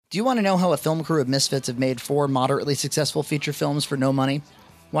Do you want to know how a film crew of misfits have made 4 moderately successful feature films for no money?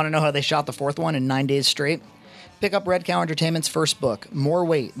 Want to know how they shot the 4th one in 9 days straight? Pick up Red Cow Entertainment's first book, More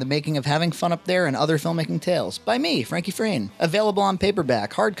Weight, The Making of Having Fun Up There and Other Filmmaking Tales, by me, Frankie Frayne. Available on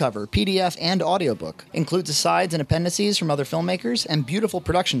paperback, hardcover, PDF, and audiobook. Includes asides and appendices from other filmmakers and beautiful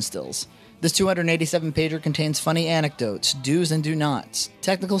production stills. This 287-pager contains funny anecdotes, do's and do nots,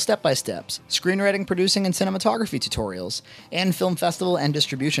 technical step-by-steps, screenwriting, producing, and cinematography tutorials, and film festival and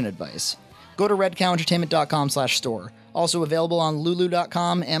distribution advice. Go to redcowentertainment.com/store. Also available on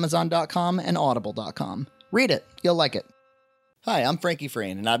lulu.com, amazon.com, and audible.com. Read it. You'll like it. Hi, I'm Frankie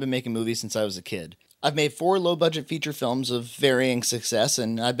Frayne, and I've been making movies since I was a kid. I've made 4 low-budget feature films of varying success,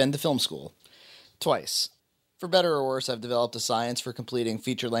 and I've been to film school. Twice. For better or worse, I've developed a science for completing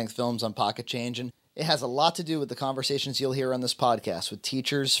feature-length films on pocket change, and it has a lot to do with the conversations you'll hear on this podcast with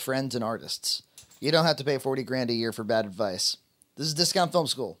teachers, friends, and artists. You don't have to pay $40,000 a year for bad advice. This is Discount Film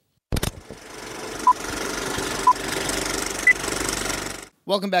School.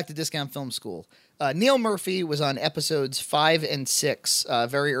 Welcome back to Discount Film School. Neil Murphy was on episodes 5 and 6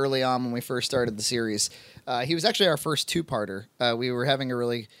 very early on when we first started the series. He was actually our first two-parter. We were having a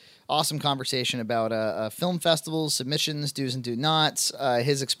really awesome conversation about film festivals, submissions, do's and do nots,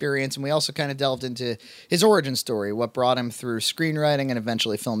 his experience, and we also kind of delved into his origin story, what brought him through screenwriting and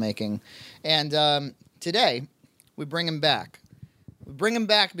eventually filmmaking. And today, we bring him back. We bring him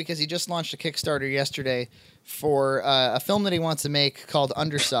back because he just launched a Kickstarter yesterday for a film that he wants to make called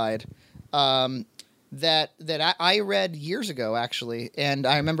Underside, that I read years ago, actually, and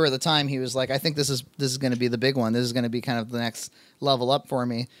I remember at the time he was like, I think this is going to be the big one. This is going to be kind of the next level up for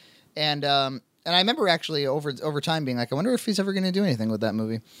me. And I remember actually over time being like, I wonder if he's ever going to do anything with that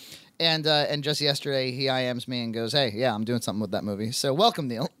movie. And just yesterday he IMs me and goes, hey, yeah, I'm doing something with that movie. So welcome,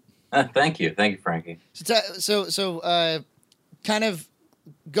 Neil. Thank you, Frankie. So kind of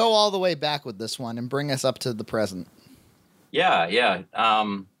go all the way back with this one and bring us up to the present. Yeah.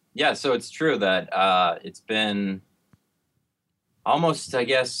 So it's true that it's been almost, I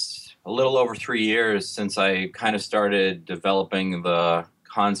guess, a little over 3 years since I kind of started developing the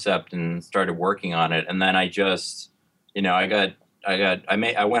concept and started working on it, and then I just, I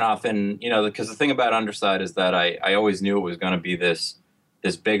went off and, because the thing about Underside is that I always knew it was going to be this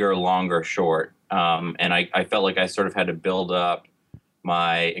bigger, longer short, and I felt like I sort of had to build up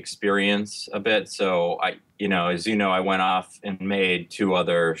my experience a bit. So I went off and made 2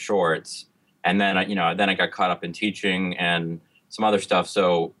 other shorts, and then I got caught up in teaching and some other stuff.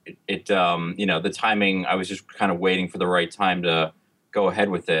 So the timing, I was just kind of waiting for the right time to go ahead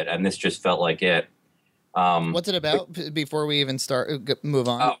with it, and this just felt like it. What's it about before we even move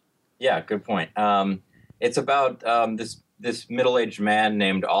on? Oh, yeah, good point. It's about this middle-aged man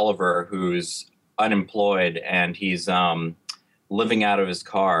named Oliver who's unemployed, and he's living out of his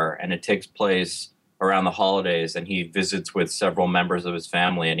car, and it takes place around the holidays, and he visits with several members of his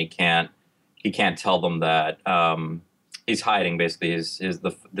family, and he can't tell them that he's hiding basically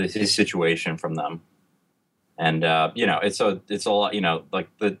his situation from them. And it's a lot, like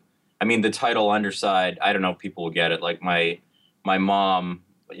the title Underside, I don't know if people will get it. Like my mom,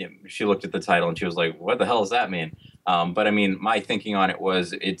 she looked at the title and she was like, what the hell does that mean? But I mean, my thinking on it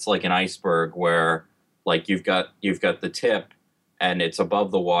was, it's like an iceberg where, like, you've got the tip and it's above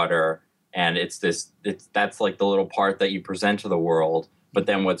the water, and that's like the little part that you present to the world. But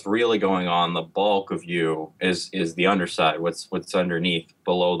then what's really going on, the bulk of you is the underside, what's underneath,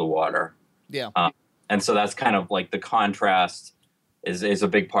 below the water. Yeah. And so that's kind of like the contrast is a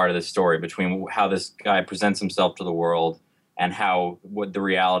big part of this story between how this guy presents himself to the world and what the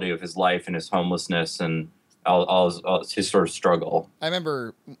reality of his life and his homelessness and all his sort of struggle. I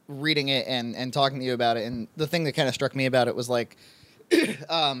remember reading it and talking to you about it, and the thing that kind of struck me about it was like,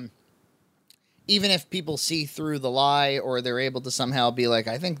 even if people see through the lie, or they're able to somehow be like,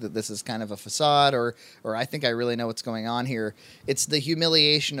 I think that this is kind of a facade, or I think I really know what's going on here, it's the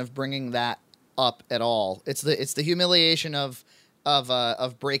humiliation of bringing that up at all. It's the humiliation of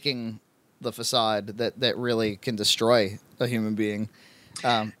breaking the facade that really can destroy a human being.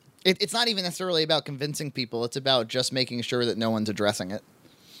 It's not even necessarily about convincing people. It's about just making sure that no one's addressing it.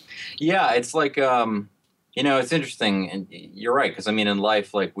 Yeah, it's like, it's interesting, and you're right, because I mean, in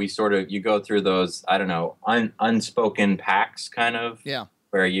life, like, you go through those, I don't know, unspoken pacts, kind of, yeah,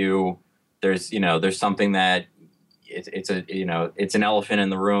 where there's something that it's an elephant in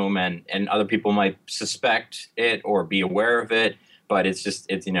the room, and other people might suspect it or be aware of it, but it's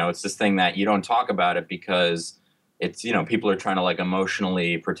this thing that you don't talk about it because it's, people are trying to, like,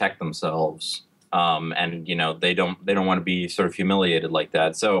 emotionally protect themselves, and they don't want to be sort of humiliated like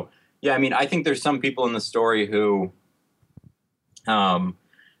that. So yeah, I mean, I think there's some people in the story who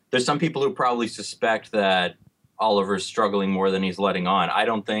there's some people who probably suspect that Oliver's struggling more than he's letting on. I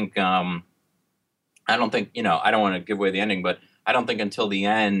don't think, I don't think, I don't want to give away the ending, but I don't think until the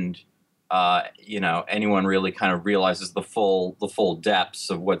end, anyone really kind of realizes the full depths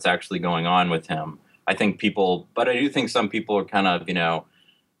of what's actually going on with him. I think people, but I do think some people are kind of,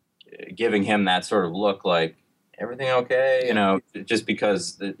 giving him that sort of look like, everything okay? Just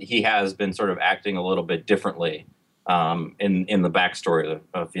because he has been sort of acting a little bit differently in the backstory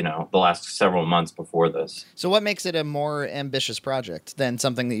of the last several months before this. So what makes it a more ambitious project than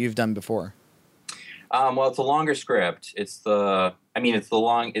something that you've done before? Well, it's a longer script. It's the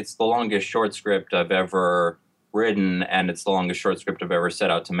longest short script I've ever written, and it's the longest short script I've ever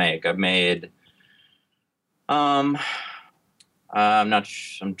set out to make. I've made, I'm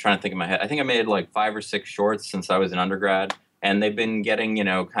trying to think in my head. I think I made like 5 or 6 shorts since I was an undergrad, and they've been getting,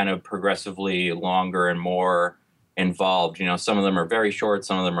 kind of progressively longer and more involved. Some of them are very short.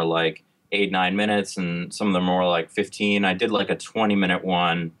 Some of them are like 8-9 minutes, and some of them are more like 15. I did like a 20-minute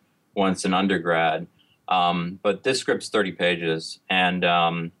one once in undergrad. But this script's 30 pages. And,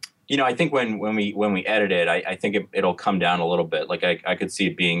 I think when we edit it, I think it'll come down a little bit. Like I could see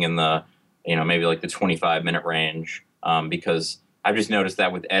it being in the, maybe like the 25-minute range. Because I've just noticed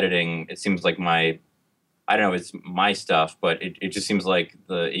that with editing, it seems like I don't know, it's my stuff, but it just seems like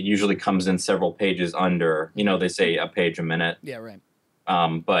it usually comes in several pages under, they say a page a minute. Yeah, right.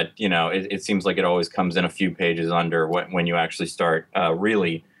 But, it seems like it always comes in a few pages under when you actually start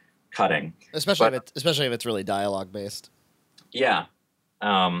really cutting. Especially if it's really dialogue based. Yeah.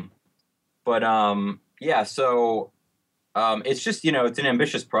 So it's just, it's an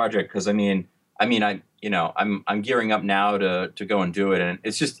ambitious project because I'm gearing up now to go and do it, and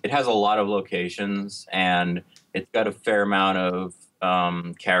it has a lot of locations, and it's got a fair amount of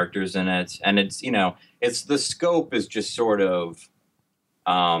characters in it, and it's the scope is just sort of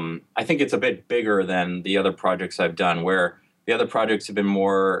I think it's a bit bigger than the other projects I've done, where the other projects have been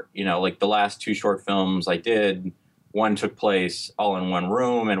more, like the last 2 short films I did, one took place all in one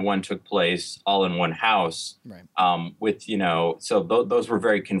room and one took place all in one house. Right. So those were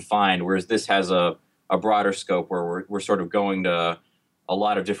very confined, whereas this has a broader scope where we're sort of going to a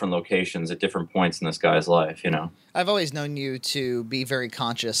lot of different locations at different points in this guy's life, I've always known you to be very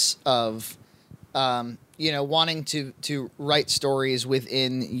conscious of, wanting to write stories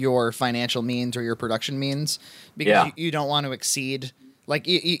within your financial means or your production means, because you don't want to exceed, like,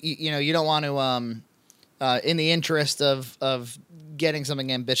 you don't want to, in the interest of getting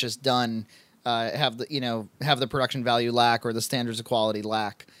something ambitious done, have the production value lack or the standards of quality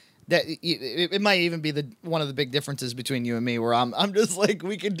lack. That it might even be one of the big differences between you and me, where I'm just like,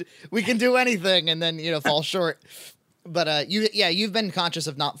 we can do anything and then fall short. But you've been conscious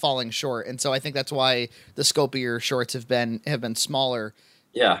of not falling short, and so I think that's why the scope of your shorts have been smaller.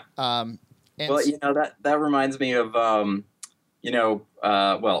 Yeah. Well, that reminds me of well,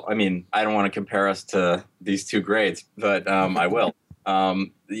 I mean, I don't want to compare us to these two greats, but I will.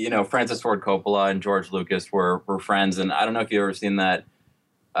 Francis Ford Coppola and George Lucas were friends, and I don't know if you've ever seen that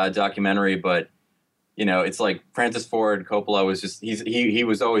documentary, but it's like Francis Ford Coppola was just he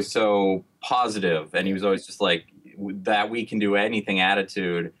was always so positive, and he was always just like that we can do anything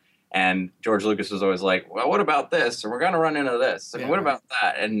attitude. And George Lucas was always like, well, what about this? And we're going to run into this. And what about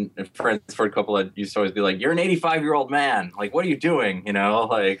that? And Francis Ford Coppola used to always be like, you're an 85-year-old man. Like, what are you doing?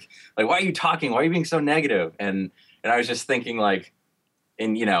 Like, why are you talking? Why are you being so negative? And I was just thinking, like,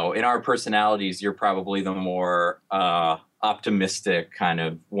 in our personalities, you're probably the more optimistic kind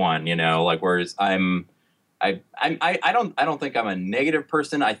of one, like, whereas I don't think I'm a negative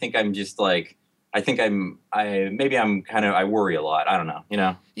person. I think I'm just like, I worry a lot. I don't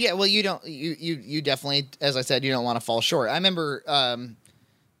know, Yeah, well, you definitely, as I said, you don't want to fall short. I remember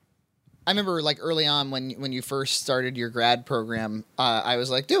like early on when you first started your grad program, I was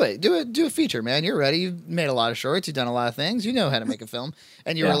like, do a feature, man. You're ready. You've made a lot of shorts. You've done a lot of things. You know how to make a film.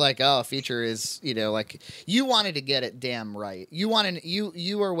 And you were like, oh, a feature is, like, you wanted to get it damn right. You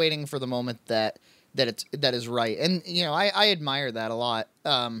were waiting for the moment that is right. And, I admire that a lot.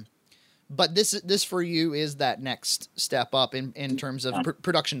 But this for you is that next step up in terms of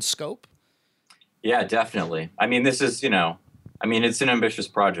production scope. Yeah, definitely. I mean, this is, it's an ambitious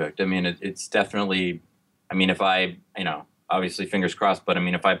project. I mean, it's definitely, if I, obviously fingers crossed, but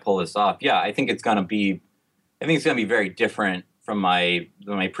if I pull this off, I think it's going to be very different from my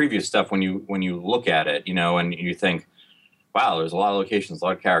previous stuff when you look at it, and you think, wow, there's a lot of locations, a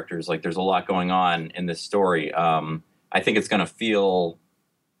lot of characters, like there's a lot going on in this story. I think it's going to feel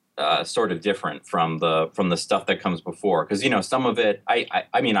sort of different from the stuff that comes before, because some of it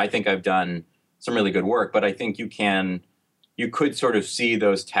I think I've done some really good work, but I think you can you could sort of see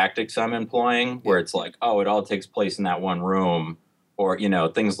those tactics I'm employing, where it's like, oh, it all takes place in that one room, or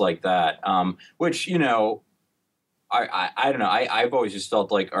things like that. Which I don't know. I've always just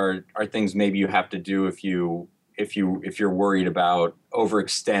felt like are things maybe you have to do if you're worried about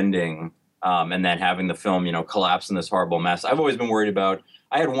overextending, and then having the film collapse in this horrible mess. I've always been worried about.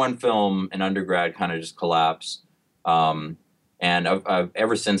 I had one film in undergrad kind of just collapse, and I've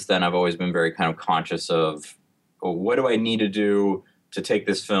ever since then I've always been very kind of conscious of, well, what do I need to do to take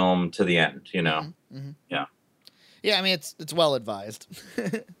this film to the end? Mm-hmm. Yeah. Yeah, I mean it's well advised,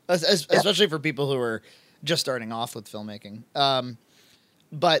 especially for people who are just starting off with filmmaking.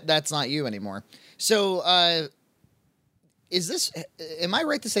 But that's not you anymore. So, am I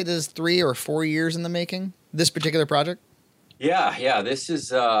right to say this is 3 or 4 years in the making, this particular project? Yeah. This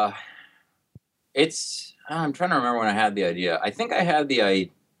is, I'm trying to remember when I had the idea. I think I had the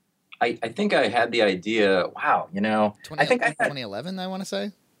idea. Wow. I think I had 2011, I want to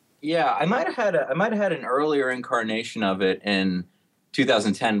say. Yeah, I might have had an earlier incarnation of it in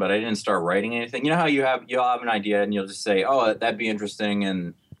 2010, but I didn't start writing anything. You know how you'll have an idea and you'll just say, "Oh, that'd be interesting,"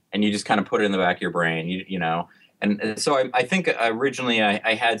 and you just kind of put it in the back of your brain, And so I think originally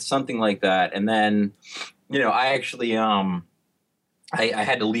I had something like that, and then I actually I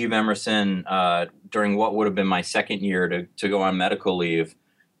had to leave Emerson during what would have been my second year to go on medical leave,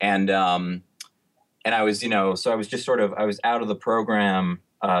 and I was so I was just I was out of the program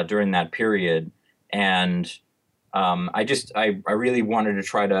during that period, and I really wanted to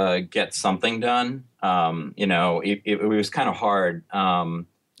try to get something done. It was kind of hard.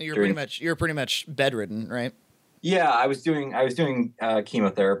 You're pretty much bedridden, right? Yeah, I was doing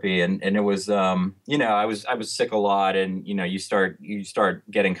chemotherapy, and it was I was sick a lot, and you start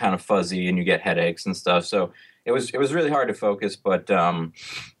getting kind of fuzzy, and you get headaches and stuff. So it was really hard to focus, but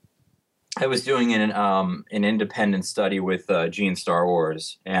I was doing an independent study with Jean Star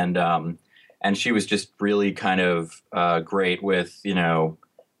Wars, and she was just really kind of great with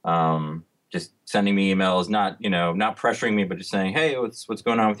just sending me emails, not pressuring me, but just saying, hey, what's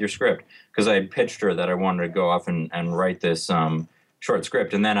going on with your script? Because I had pitched her that I wanted to go off and write this short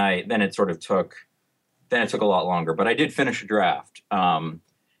script, and then it took a lot longer, but I did finish a draft, and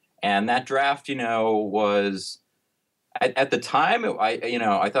that draft was. At the time,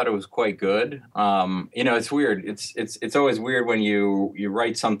 I thought it was quite good. It's weird. It's always weird when you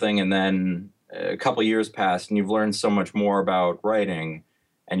write something and then a couple years pass and you've learned so much more about writing,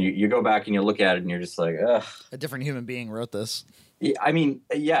 and you go back and you look at it and you're just like, ugh. A different human being wrote this. Yeah, I mean,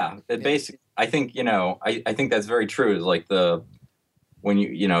 yeah. Basically, I think I think that's very true. Is like when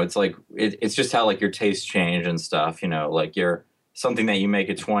it's like it's just how like your tastes change and stuff. Like you're. Something that you make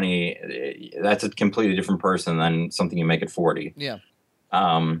at 20, that's a completely different person than something you make at 40. Yeah.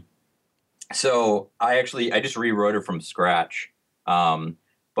 So I just rewrote it from scratch. But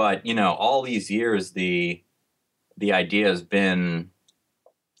all these years, the idea has been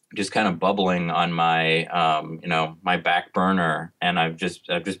just kind of bubbling on my, my back burner. And I've just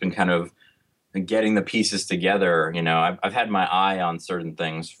been kind of getting the pieces together. I've had my eye on certain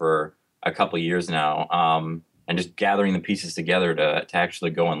things for a couple of years now. And just gathering the pieces together to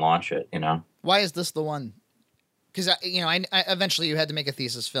actually go and launch it, Why is this the one? Because I eventually you had to make a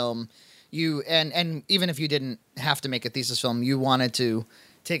thesis film. And even if you didn't have to make a thesis film, you wanted to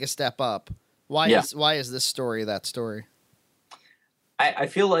take a step up. Why is this story that story? I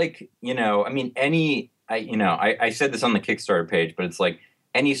feel like I said this on the Kickstarter page, but it's like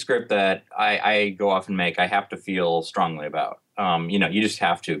any script that I go off and make, I have to feel strongly about. You just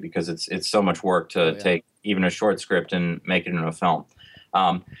have to, because it's so much work to take even a short script and make it into a film.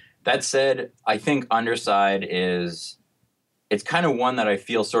 That said, I think Underside it's kind of one that I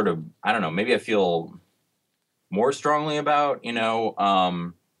feel sort of, I don't know, maybe I feel more strongly about,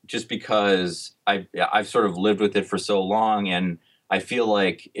 just because I've sort of lived with it for so long, and I feel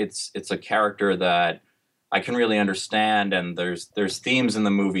like it's a character that I can really understand, and there's themes in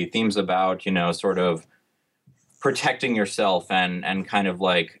the movie, themes about, sort of protecting yourself and kind of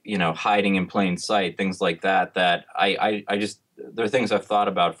like, hiding in plain sight, things like that I just, they're things I've thought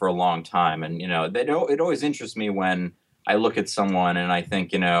about for a long time. And, it always interests me when I look at someone and I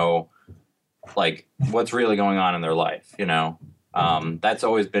think, like what's really going on in their life, that's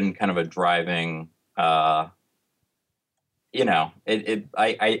always been kind of a driving, I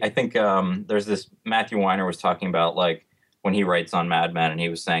think there's this Matthew Weiner was talking about, like, when he writes on Mad Men, and he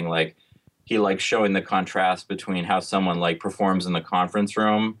was saying, like, he likes showing the contrast between how someone like performs in the conference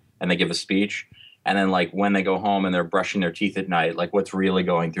room and they give a speech, and then like when they go home and they're brushing their teeth at night, like what's really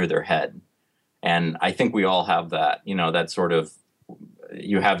going through their head. And I think we all have that, that sort of,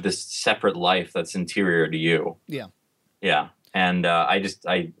 you have this separate life that's interior to you. Yeah. Yeah. And I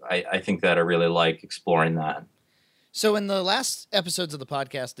think that I really like exploring that. So in the last episodes of the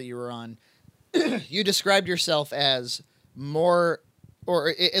podcast that you were on, you described yourself as more, or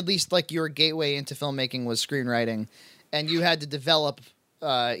at least like your gateway into filmmaking was screenwriting, and you had to develop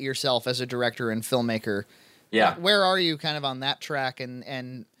yourself as a director and filmmaker. Yeah. Where are you kind of on that track,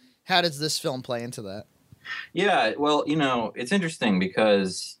 and how does this film play into that? Yeah. Well, it's interesting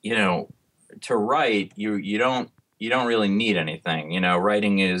because, to write, you don't really need anything.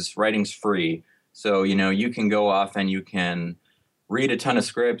 Writing's free. So, you can go off and you can read a ton of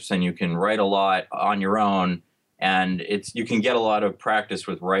scripts and you can write a lot on your own, and you can get a lot of practice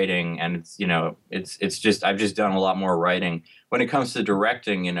with writing, and it's just I've just done a lot more writing. When it comes to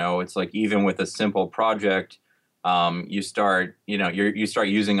directing, it's like even with a simple project, you start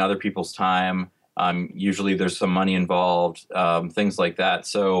using other people's time. Usually there's some money involved, things like that.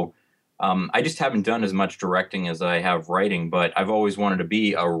 So I just haven't done as much directing as I have writing, but I've always wanted to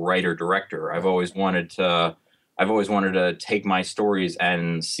be a writer-director. I've always wanted to take my stories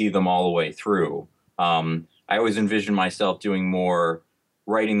and see them all the way through. I always envisioned myself doing more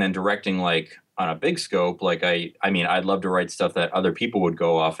writing than directing, like on a big scope. Like I'd love to write stuff that other people would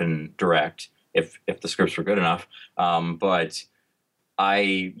go off and direct if the scripts were good enough. But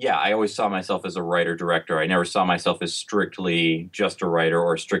I always saw myself as a writer-director. I never saw myself as strictly just a writer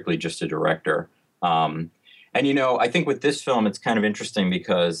or strictly just a director. And, I think with this film, it's kind of interesting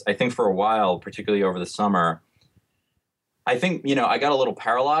because I think for a while, particularly over the summer, I think, I got a little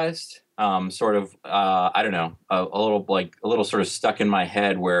paralyzed, I don't know, a little sort of stuck in my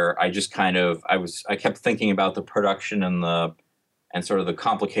head where I just I kept thinking about the production and sort of the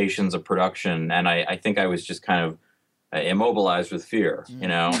complications of production. And I think I was just kind of immobilized with fear,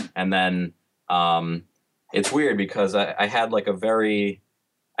 and then it's weird because I had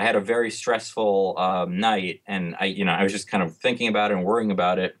a very stressful night, and I was just kind of thinking about it and worrying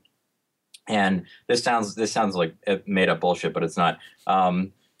about it. And this sounds like made up bullshit, but it's not.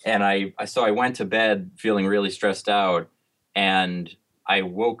 And so I went to bed feeling really stressed out, and I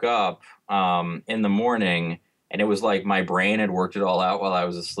woke up in the morning, and it was like my brain had worked it all out while I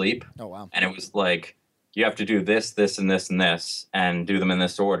was asleep. Oh wow! And it was like, you have to do this, this, and this, and this, and do them in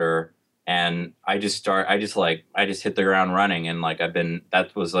this order. And I just hit the ground running, and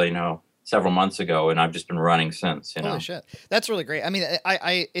that was several months ago, and I've just been running since. Holy shit, that's really great. I mean,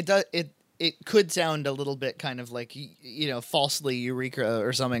 it could sound a little bit kind of like falsely eureka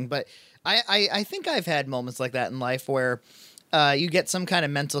or something, but I think I've had moments like that in life where you get some kind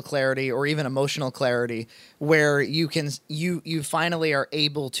of mental clarity or even emotional clarity where you finally are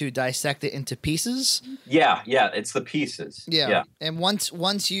able to dissect it into pieces. Yeah, it's the pieces. Yeah. And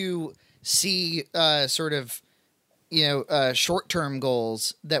once you see sort of short-term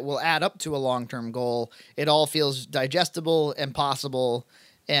goals that will add up to a long-term goal, it all feels digestible and possible,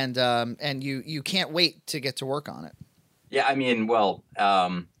 and you can't wait to get to work on it. Yeah, I mean, well,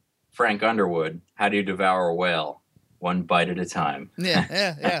 Frank Underwood, how do you devour a whale? One bite at a time.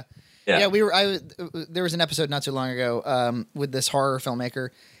 Yeah. Yeah, there was an episode not too long ago with this horror filmmaker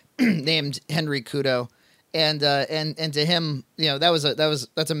named Henry Kudo, and to him,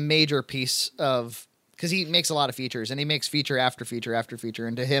 that's a major piece of, because he makes a lot of features and he makes feature after feature after feature,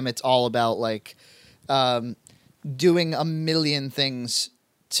 and to him it's all about doing a million things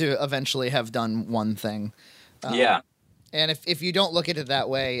to eventually have done one thing. And if you don't look at it that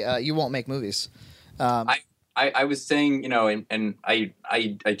way, you won't make movies. I was saying, and I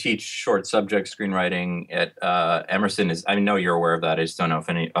teach short subject screenwriting at Emerson. I know you're aware of that. I just don't know if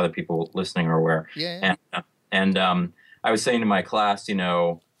any other people listening are aware. Yeah. And I was saying to my class,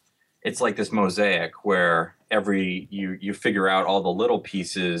 it's like this mosaic where you figure out all the little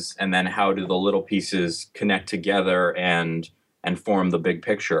pieces, and then how do the little pieces connect together and form the big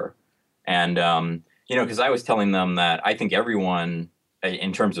picture. And because I was telling them that I think everyone,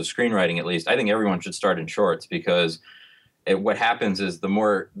 in terms of screenwriting at least, I think everyone should start in shorts, because what happens is the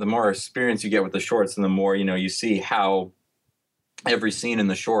more experience you get with the shorts, and the more you see how every scene in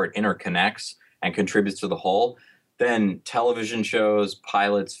the short interconnects and contributes to the whole, then television shows,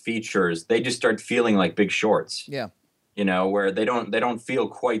 pilots, features, they just start feeling like big shorts. Yeah. Where they don't feel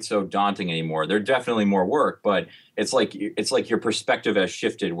quite so daunting anymore. They're definitely more work, but it's like your perspective has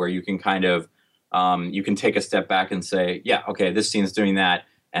shifted, where you can kind of you can take a step back and say, yeah, okay, this scene's doing that,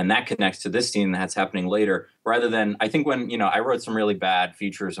 and that connects to this scene that's happening later. Rather than, I think when, I wrote some really bad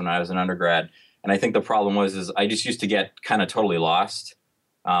features when I was an undergrad, and I think the problem was I just used to get kind of totally lost,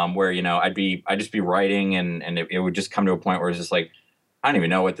 where, I'd just be writing, and it would just come to a point where it's just like, I don't even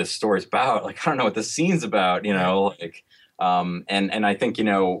know what this story's about. Like, I don't know what the scene's about, and I think,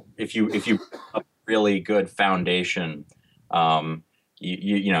 if you really good foundation,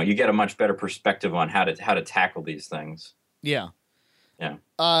 you get a much better perspective on how to tackle these things. Yeah. Yeah.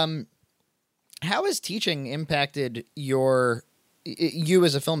 How has teaching impacted you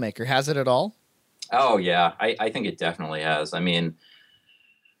as a filmmaker? Has it at all? Oh yeah, I think it definitely has. I mean,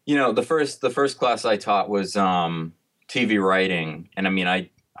 the first class I taught was TV writing, and I mean, I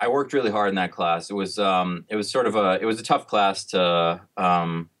worked really hard in that class. It was a tough class to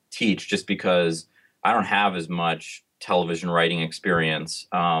teach just because I don't have as much television writing experience.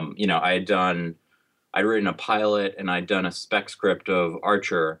 I'd written a pilot and I'd done a spec script of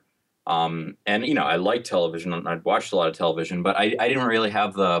Archer. And I liked television and I'd watched a lot of television, but I didn't really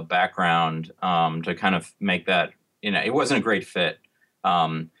have the background to kind of make that, it wasn't a great fit.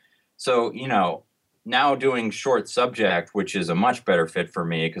 So, now doing short subject, which is a much better fit for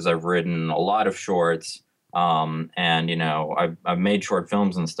me because I've written a lot of shorts, and I've made short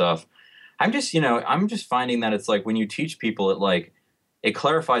films and stuff. I'm just finding that it's like when you teach people, it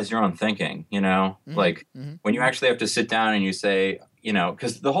clarifies your own thinking. Mm-hmm. Like Mm-hmm. when you actually have to sit down and you say,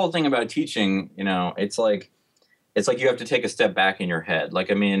 because the whole thing about teaching, it's like you have to take a step back in your head.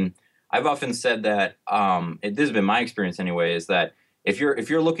 Like, I mean, I've often said that this has been my experience anyway, is that if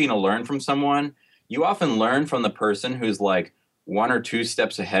you're looking to learn from someone, you often learn from the person who's like 1 or 2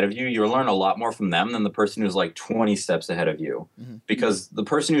 steps ahead of you. You'll learn a lot more from them than the person who's like 20 steps ahead of you. Mm-hmm. Because the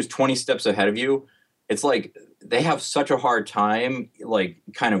person who's 20 steps ahead of you, it's like they have such a hard time, like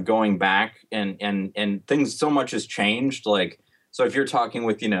kind of going back and things, so much has changed. Like, so if you're talking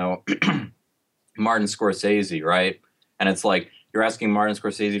with, Martin Scorsese, right? And it's like, you're asking Martin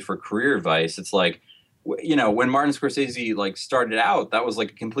Scorsese for career advice. It's like, when Martin Scorsese like started out, that was like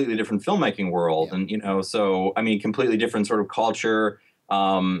a completely different filmmaking world. Yeah. And, so, I mean, completely different sort of culture,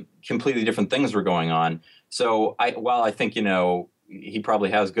 completely different things were going on. So while I think, he probably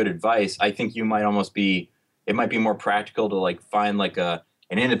has good advice, I think it might be more practical to like find like an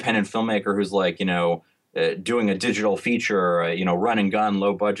independent filmmaker who's like, doing a digital feature, run and gun,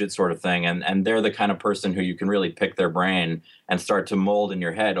 low budget sort of thing. And they're the kind of person who you can really pick their brain and start to mold in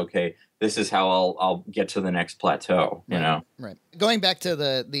your head. Okay, this is how I'll get to the next plateau, Right. Going back to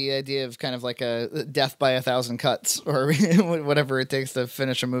the idea of kind of like a death by 1,000 cuts or whatever it takes to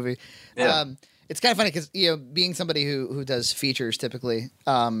finish a movie. Yeah. It's kind of funny because, being somebody who does features typically,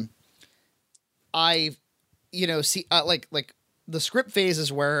 I, see like the script phase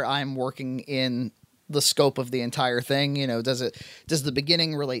is where I'm working in the scope of the entire thing. Does the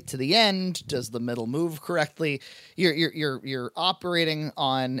beginning relate to the end? Does the middle move correctly? You're operating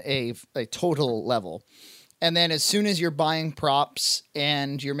on a total level. And then as soon as you're buying props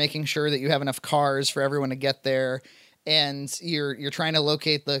and you're making sure that you have enough cars for everyone to get there, and you're trying to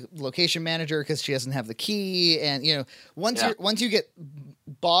locate the location manager because she doesn't have the key, and once you get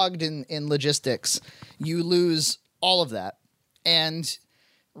bogged in logistics, you lose all of that. And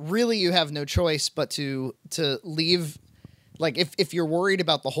really you have no choice but to leave. Like if you're worried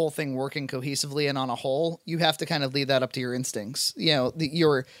about the whole thing working cohesively and on a whole, you have to kind of leave that up to your instincts.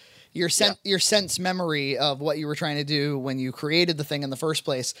 Your sense memory of what you were trying to do when you created the thing in the first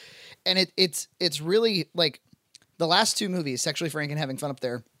place. And it's really like the last 2 movies, Sexually Frank and Having Fun Up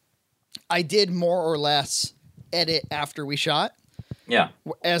There, I did more or less edit after we shot. Yeah.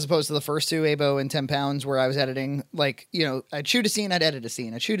 As opposed to the first 2, Abo and 10 Pounds, where I was editing, like, I'd shoot a scene, I'd edit a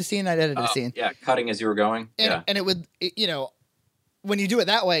scene. I'd shoot a scene, I'd edit a scene. Yeah, cutting as you were going. And it would, when you do it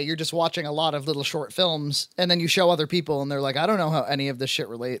that way, you're just watching a lot of little short films, and then you show other people, and they're like, I don't know how any of this shit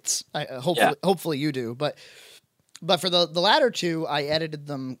relates. Hopefully you do. But for the latter 2, I edited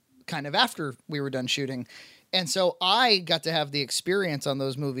them kind of after we were done shooting. And so I got to have the experience on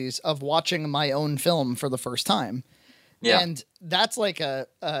those movies of watching my own film for the first time. Yeah. And that's like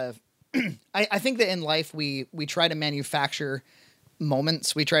I think that in life we try to manufacture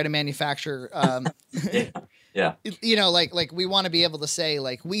moments. We try to manufacture, yeah. Like we want to be able to say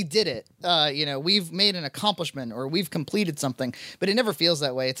like, we did it, we've made an accomplishment or we've completed something, but it never feels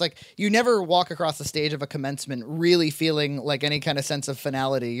that way. It's like, you never walk across the stage of a commencement really feeling like any kind of sense of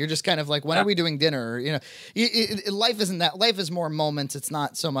finality. You're just kind of like, when are we doing dinner? Life isn't that. Life is more moments. It's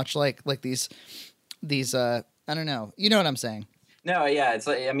not so much like these, I don't know. You know what I'm saying? No, yeah. It's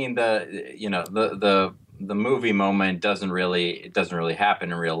like, I mean, the movie moment doesn't really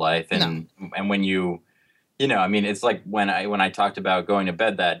happen in real life. And when I mean, it's like when I talked about going to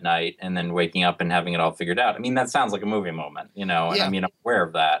bed that night and then waking up and having it all figured out. I mean, that sounds like a movie moment, and I mean, I'm aware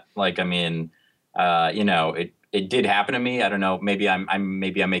of that. Like, I mean, it did happen to me. I don't know. Maybe I'm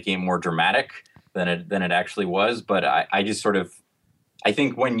making it more dramatic than it actually was. But I just sort of, I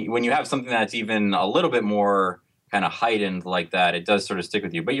think when you have something that's even a little bit more kind of heightened like that, it does sort of stick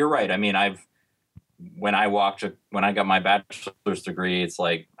with you. But you're right. I mean, I've when I got my bachelor's degree, it's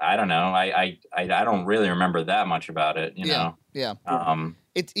like, I don't know. I don't really remember that much about it, you know? Yeah.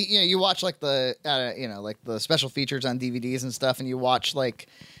 It's, you watch like the, like the special features on DVDs and stuff, and you watch like,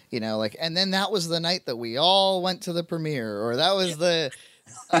 and then that was the night that we all went to the premiere, or that was the,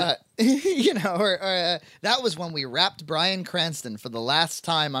 that was when we wrapped Bryan Cranston for the last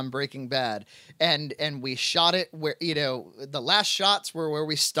time on Breaking Bad, and we shot it where, the last shots were where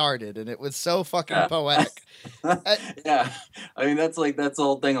we started, and it was so fucking poetic. Yeah, I mean that's the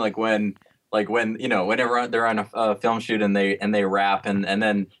whole thing. Like when whenever they're on a film shoot and they wrap, and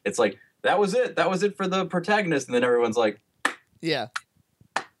then it's like that was it for the protagonist, and then everyone's like, yeah.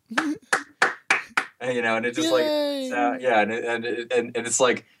 And it's just Yay! Like, and it's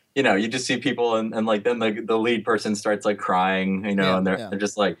like, you just see people and like then the lead person starts like crying, and they're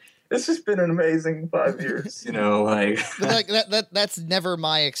just like, this has been an amazing 5 years, like. But like that's never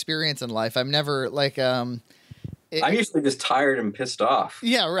my experience in life. I'm never like I'm usually just tired and pissed off.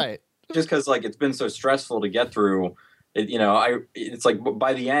 Yeah, right. Just because like it's been so stressful to get through, it's like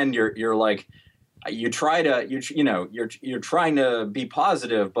by the end you're like. You're trying to be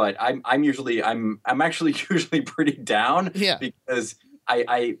positive, but I'm actually usually pretty down. Yeah. Because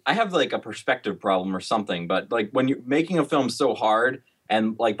I have like a perspective problem or something. But like when you're making a film so hard,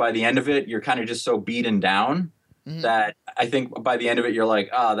 and like by the end of it, you're kind of just so beaten down that I think by the end of it, you're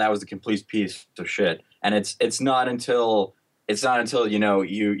like, that was a complete piece of shit. And it's not until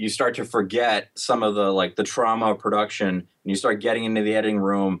you start to forget some of the trauma of production, and you start getting into the editing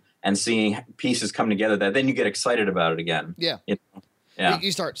room and seeing pieces come together that then you get excited about it again. Yeah. Yeah.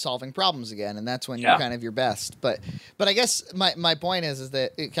 You start solving problems again, and that's when you're kind of your best. But I guess my point is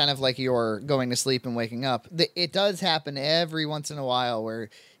that it kind of like you're going to sleep and waking up. It does happen every once in a while where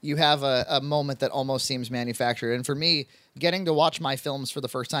you have a moment that almost seems manufactured. And for me, getting to watch my films for the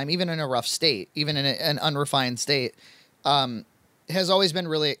first time, even in a rough state, even in an unrefined state, has always been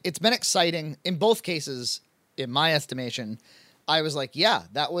it's been exciting in both cases, in my estimation. I was like, yeah,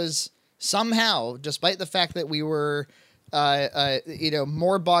 that was somehow, despite the fact that we were,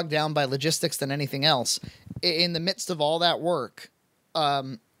 more bogged down by logistics than anything else, in the midst of all that work,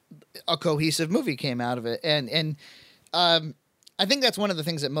 a cohesive movie came out of it. And I think that's one of the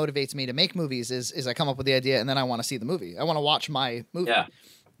things that motivates me to make movies is I come up with the idea and then I want to see the movie. I want to watch my movie. Yeah.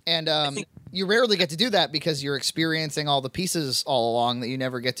 And you rarely get to do that because you're experiencing all the pieces all along that you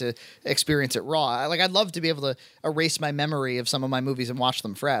never get to experience it raw. Like, I'd love to be able to erase my memory of some of my movies and watch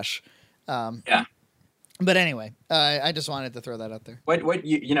them fresh. Yeah. But anyway, I just wanted to throw that out there. What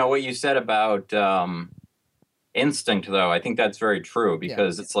you said about instinct, though, I think that's very true,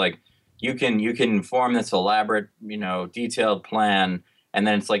 because it's like you can form this elaborate, detailed plan. And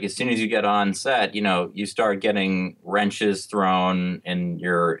then it's like, as soon as you get on set, you start getting wrenches thrown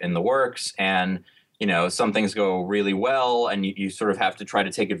in the works, and, some things go really well, and you sort of have to try to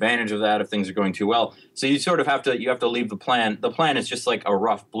take advantage of that if things are going too well. So you sort of have to leave the plan. The plan is just like a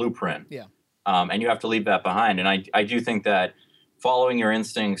rough blueprint. Yeah. And you have to leave that behind. And I do think that following your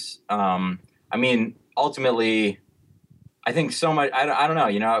instincts, ultimately, I think so much, I don't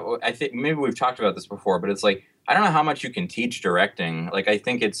know, I think maybe we've talked about this before, but it's like, I don't know how much you can teach directing. Like, I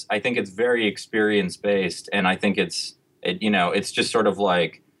think it's very experience based, and I think it's just sort of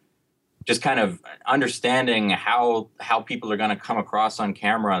like, just kind of understanding how people are going to come across on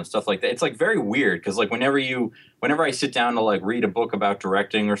camera and stuff like that. It's like very weird, because like whenever I sit down to like read a book about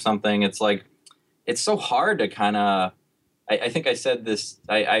directing or something, it's like, it's so hard to kind of, I think I said this,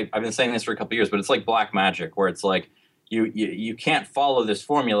 I've been saying this for a couple of years, but it's like black magic, where it's like, you can't follow this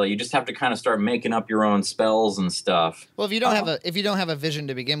formula. You just have to kind of start making up your own spells and stuff. Well, if you don't have a vision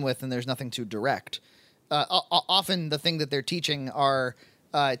to begin with, then there's nothing to direct. Often the thing that they're teaching are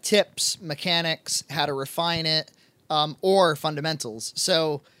tips, mechanics, how to refine it, or fundamentals.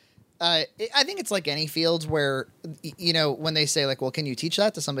 So I think it's like any field where, when they say like, well, can you teach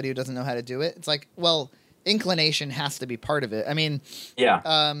that to somebody who doesn't know how to do it? It's like, well, inclination has to be part of it. I mean, yeah.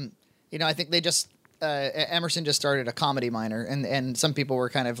 I think they just, Emerson just started a comedy minor, and some people were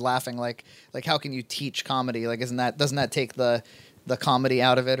kind of laughing like how can you teach comedy? Like, doesn't that take the comedy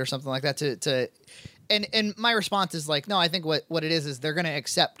out of it or something like that? And my response is like, no, I think what it is they're going to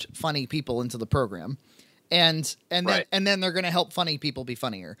accept funny people into the program, and right. then they're going to help funny people be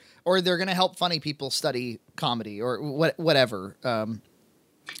funnier, or they're going to help funny people study comedy or whatever.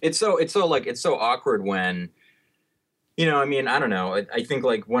 It's so awkward when. I don't know. I think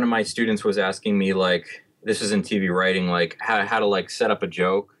like one of my students was asking me, like, this is in TV writing, like how to like set up a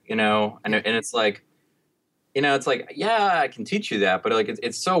joke, and it's like, it's like, yeah, I can teach you that, but like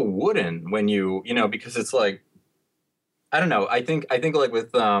it's so wooden when because it's like, I don't know. I think like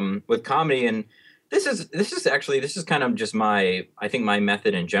with comedy, and This is kind of just I think my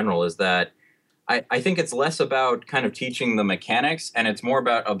method in general is that I think it's less about kind of teaching the mechanics and it's more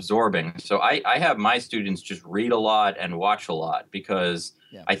about absorbing. So I have my students just read a lot and watch a lot because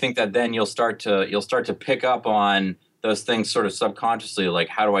I think that then you'll start to pick up on those things sort of subconsciously, like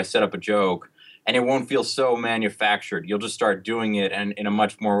how do I set up a joke, and it won't feel so manufactured. You'll just start doing it and in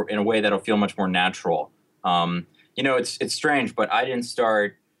a way that'll feel much more natural. It's strange, but I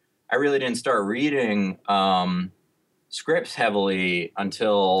really didn't start reading scripts heavily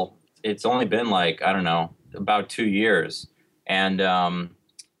until it's only been like, I don't know, about 2 years. And that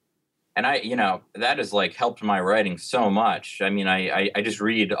has like helped my writing so much. I mean, I just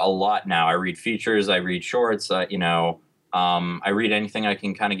read a lot now. I read features, I read shorts, I read anything I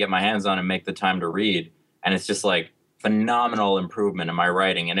can kind of get my hands on and make the time to read. And it's just like phenomenal improvement in my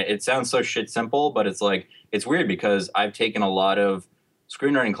writing. And it sounds so shit simple, but it's like, it's weird because I've taken a lot of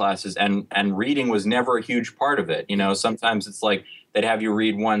screenwriting classes and reading was never a huge part of it. Sometimes it's like they'd have you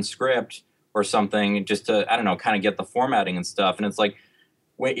read one script or something just to, I don't know, kind of get the formatting and stuff. And it's like,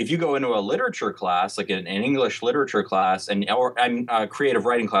 if you go into a literature class, like an English literature class or a creative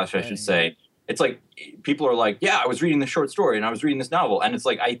writing class, I should say, it's like people are like, yeah, I was reading this short story and I was reading this novel. And it's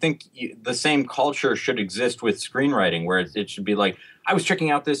like, I think the same culture should exist with screenwriting where it should be like, I was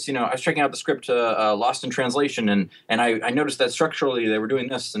checking out the script Lost in Translation and I noticed that structurally they were doing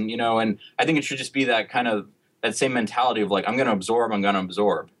this and I think it should just be that kind of that same mentality of like, I'm going to absorb.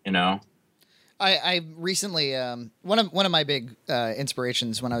 I recently, one of my big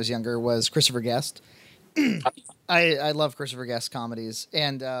inspirations when I was younger was Christopher Guest. I love Christopher Guest comedies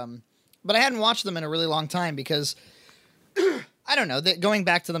but I hadn't watched them in a really long time because I don't know, going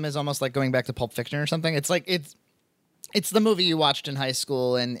back to them is almost like going back to Pulp Fiction or something. It's like it's the movie you watched in high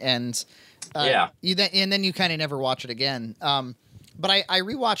school and then you kind of never watch it again. But I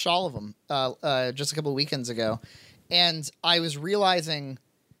rewatched all of them just a couple of weekends ago, and I was realizing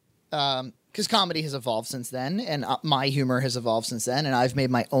because comedy has evolved since then, and my humor has evolved since then, and I've made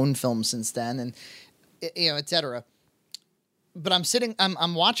my own films since then, and et cetera. But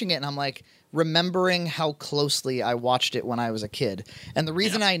I'm watching it and I'm like remembering how closely I watched it when I was a kid. And the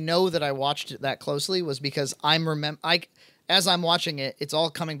reason I know that I watched it that closely was because as I'm watching it, it's all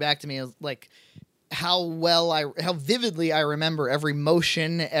coming back to me like how vividly I remember every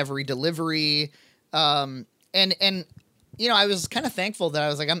motion, every delivery. I was kind of thankful that I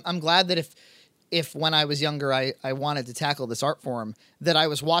was like, I'm glad that if when I was younger, I wanted to tackle this art form, that I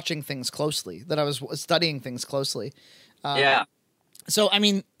was watching things closely, that I was studying things closely. So, I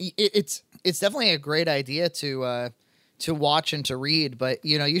mean, it's definitely a great idea to watch and to read, but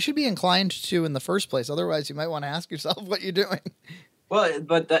you should be inclined to in the first place. Otherwise you might want to ask yourself what you're doing. Well,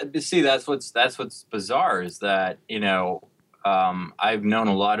 but that's what's bizarre is that, I've known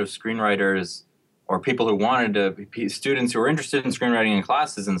a lot of screenwriters or people who wanted to be students who were interested in screenwriting in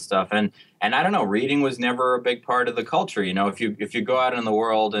classes and stuff. And I don't know, reading was never a big part of the culture. If you go out in the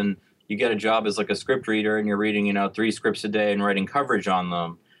world and you get a job as like a script reader and you're reading, 3 scripts a day and writing coverage on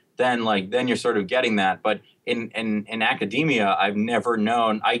them, then you're sort of getting that. But in academia, I've never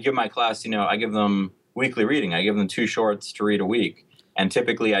known. I give my class, I give them weekly reading. I give them 2 shorts to read a week. And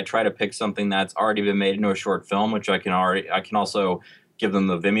typically I try to pick something that's already been made into a short film, which I can also give them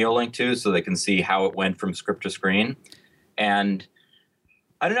the Vimeo link to so they can see how it went from script to screen. And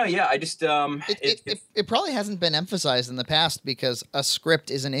I don't know. Yeah, I just it probably hasn't been emphasized in the past because a script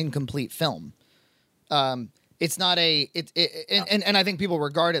is an incomplete film. It's not and I think people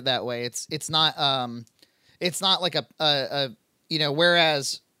regard it that way. It's not like a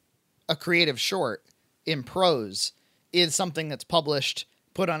whereas a creative short in prose is something that's published,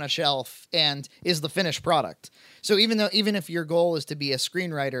 put on a shelf, and is the finished product. So even if your goal is to be a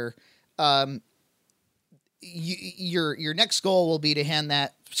screenwriter, your next goal will be to hand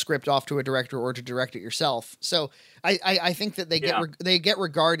that script off to a director or to direct it yourself. So I think that they get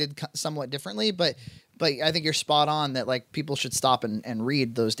regarded somewhat differently, but I think you're spot on that like people should stop and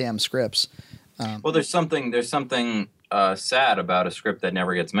read those damn scripts. Well, there's something sad about a script that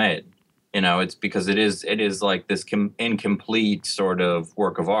never gets made. It's because it is like this incomplete sort of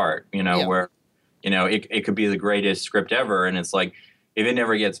work of art, where, it could be the greatest script ever. And it's like, if it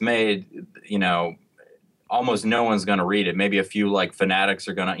never gets made, almost no one's going to read it. Maybe a few like fanatics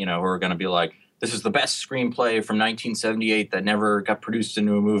are going to, who are going to be like, this is the best screenplay from 1978 that never got produced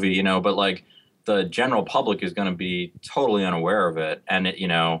into a movie, but like the general public is going to be totally unaware of it. And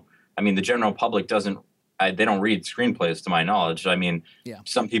the general public they don't read screenplays to my knowledge. I mean,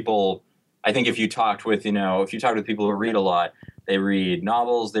 some people, I think if you talked with people who read a lot, they read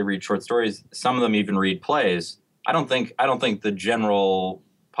novels, they read short stories. Some of them even read plays. I don't think the general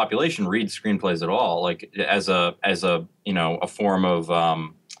population reads screenplays at all, like as a a form of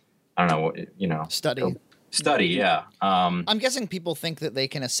I don't know, study. Yeah. I'm guessing people think that they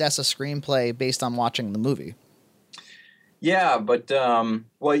can assess a screenplay based on watching the movie. Yeah, but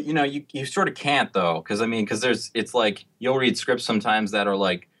well, you sort of can't though, because it's like you'll read scripts sometimes that are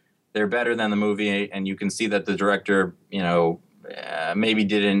like they're better than the movie, and you can see that the director, maybe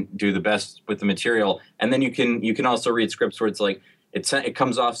didn't do the best with the material, and then you can also read scripts where it's like it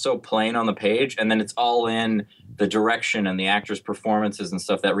comes off so plain on the page, and then it's all in the direction and the actors' performances and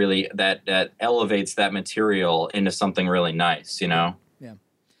stuff that really that elevates that material into something really nice, Yeah.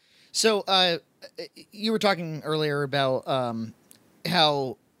 So you were talking earlier about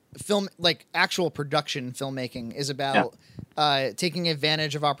how film, like actual production filmmaking, is about taking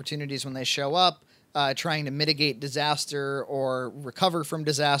advantage of opportunities when they show up, trying to mitigate disaster or recover from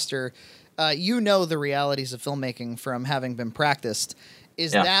disaster. The realities of filmmaking from having been practiced.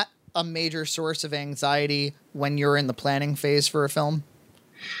 Is that a major source of anxiety when you're in the planning phase for a film?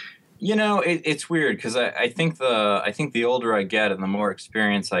 It's weird because I think the older I get and the more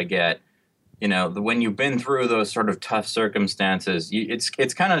experience I get, when you've been through those sort of tough circumstances, you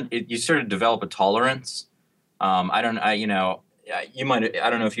sort of develop a tolerance. I don't know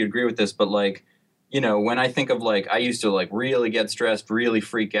if you agree with this, but like, when I think of like, I used to like really get stressed, really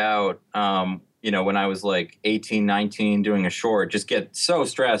freak out, when I was like 18, 19 doing a short, just get so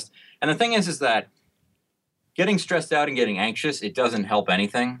stressed. And the thing is that getting stressed out and getting anxious, it doesn't help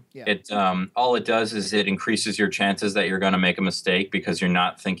anything. Yeah. All it does is it increases your chances that you're going to make a mistake because you're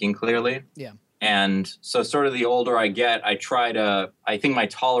not thinking clearly. Yeah. And so sort of the older I get, I think my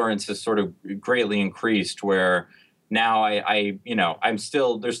tolerance has sort of greatly increased where now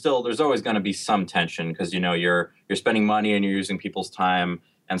there's always going to be some tension because, you're spending money and you're using people's time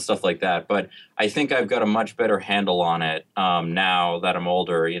and stuff like that. But I think I've got a much better handle on it now that I'm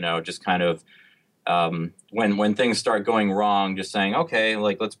older, just kind of when things start going wrong, just saying, okay,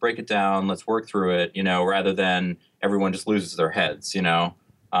 like, let's break it down, let's work through it, rather than everyone just loses their heads, and,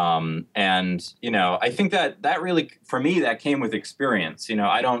 I think that really, for me, that came with experience.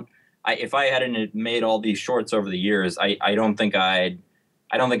 If I hadn't made all these shorts over the years, I don't think I'd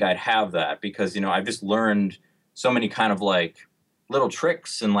have that because, I've just learned so many kind of like little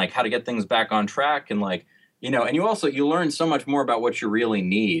tricks and like how to get things back on track. And like, and you learn so much more about what you really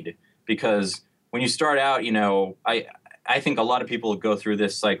need because when you start out, I think a lot of people go through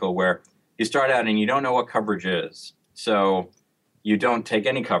this cycle where you start out and you don't know what coverage is. So you don't take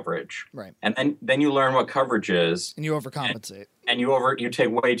any coverage. Right. And then you learn what coverage is. And you overcompensate. And you take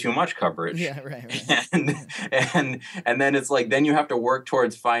way too much coverage. Yeah, right. And then it's like, then you have to work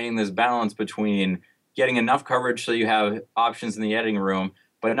towards finding this balance between getting enough coverage so you have options in the editing room,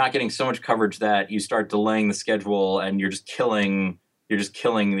 but not getting so much coverage that you start delaying the schedule and you're just killing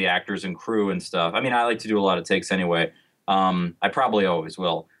the actors and crew and stuff. I mean, I like to do a lot of takes anyway. I probably always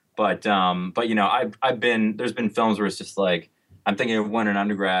will. But there's been films where it's just like, I'm thinking of one in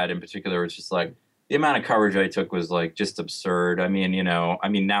undergrad in particular. It's just like the amount of coverage I took was like just absurd. I mean,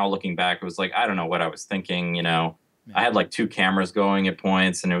 now looking back, it was like, I don't know what I was thinking, I had like 2 cameras going at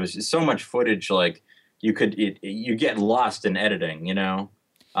points and it was just so much footage. Like you get lost in editing, and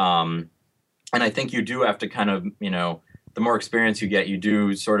I think you do have to kind of, the more experience you get,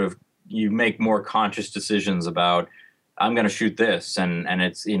 you make more conscious decisions about, I'm going to shoot this. And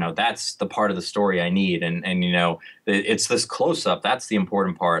it's, that's the part of the story I need. And it's this close up. That's the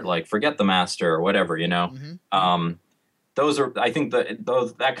important part. Like forget the master or whatever, Mm-hmm. I think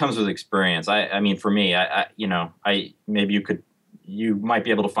that comes with experience. I mean, for me, you might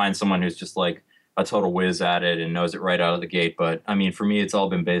be able to find someone who's just like a total whiz at it and knows it right out of the gate. But I mean, for me, it's all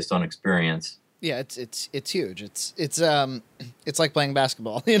been based on experience. Yeah, it's huge. It's like playing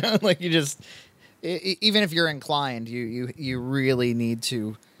basketball, like you just, even if you're inclined, you really need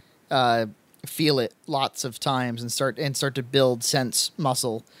to feel it lots of times and start to build sense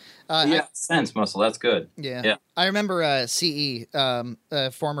muscle. Sense muscle. That's good. Yeah. I remember CE,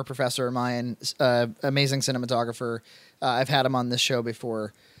 a former professor of mine, amazing cinematographer. I've had him on this show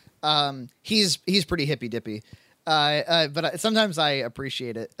before. He's pretty hippy dippy, but sometimes I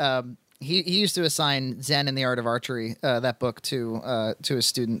appreciate it. He used to assign Zen and the Art of Archery, that book, to his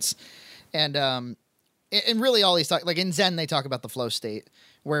students, and really all he's talking, like in Zen they talk about the flow state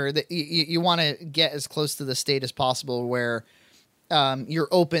where you want to get as close to the state as possible where you're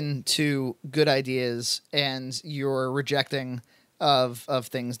open to good ideas and you're rejecting of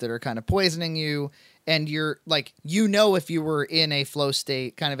things that are kind of poisoning you. And you're like, if you were in a flow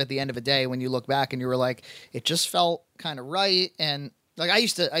state kind of at the end of a day, when you look back and you were like, it just felt kind of right. And like, I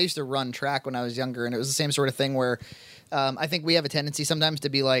used to run track when I was younger, and it was the same sort of thing where I think we have a tendency sometimes to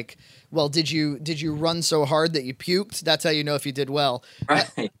be like, well, did you run so hard that you puked? That's how you know if you did well. Right.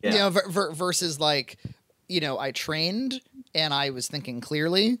 Yeah. You know, versus like, you know, I trained and I was thinking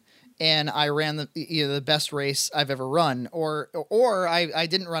clearly and I ran the best race I've ever run, or I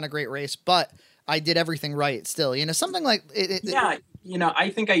didn't run a great race, but I did everything right still, you know, something like it. Yeah. You know, I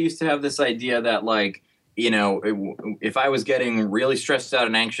think I used to have this idea that like, you know, if I was getting really stressed out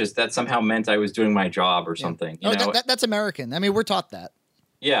and anxious, that somehow meant I was doing my job or something. You know? That's American. I mean, we're taught that.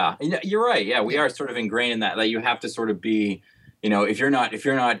 Yeah, you're right. Yeah, we are sort of ingrained in that you have to sort of be, you know, if you're not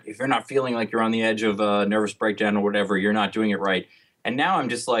feeling like you're on the edge of a nervous breakdown or whatever, you're not doing it right. And now I'm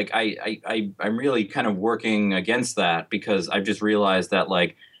just like I'm really kind of working against that, because I've just realized that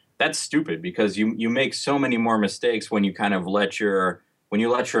like that's stupid, because you make so many more mistakes when you kind of let your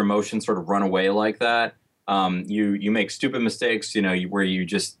emotions sort of run away like that. You make stupid mistakes, you know, where you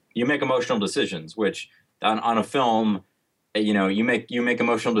make emotional decisions, which on a film, you know, you make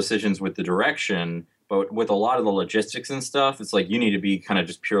emotional decisions with the direction, but with a lot of the logistics and stuff, it's like you need to be kind of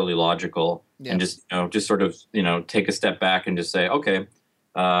just purely logical and just sort of, you know, take a step back and just say, okay,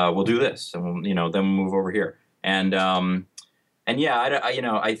 we'll do this, and we'll, you know, then we'll move over here. And yeah,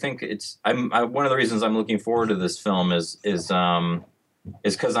 I think one of the reasons I'm looking forward to this film is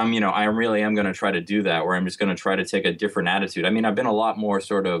because I really am going to try to do that, where I'm just going to try to take a different attitude. I mean, I've been a lot more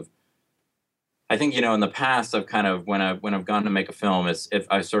sort of, I think, you know, in the past, I've kind of, when I've gone to make a film, if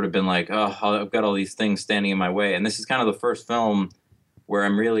I've sort of been like, oh, I've got all these things standing in my way. And this is kind of the first film where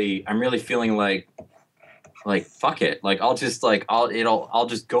I'm really feeling like, fuck it. Like, I'll just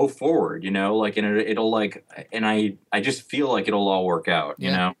go forward, you know, like, and it'll like, and I just feel like it'll all work out,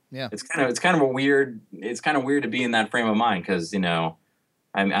 you know? Yeah. It's kind of weird to be in that frame of mind. 'Cause, you know,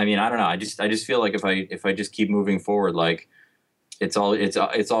 I mean, I don't know. I just feel like if I just keep moving forward, like, it's all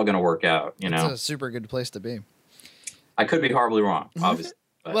going to work out, you know. It's a super good place to be. I could be horribly wrong, obviously.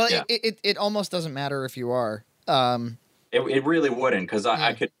 But, well, yeah. it almost doesn't matter if you are. It really wouldn't, because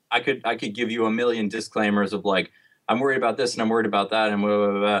I could give you a million disclaimers of like, I'm worried about this and I'm worried about that and blah,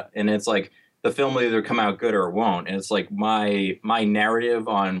 blah, blah, and it's like the film will either come out good or it won't. And it's like my narrative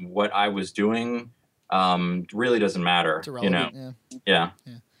on what I was doing really doesn't matter. You know. Yeah.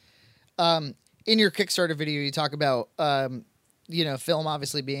 In your Kickstarter video, you talk about you know, film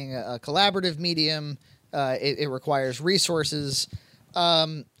obviously being a collaborative medium. It requires resources.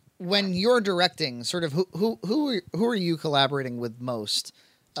 When you're directing, sort of who are you collaborating with most?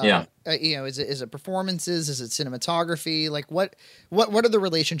 You know, is it performances? Is it cinematography? Like what are the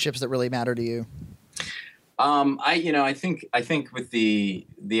relationships that really matter to you? I think with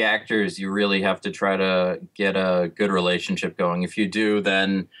the actors, you really have to try to get a good relationship going. If you do,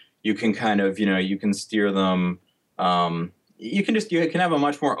 then you can kind of, you know, you can steer them. You can have a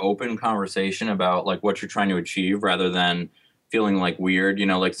much more open conversation about like what you're trying to achieve, rather than feeling like weird. You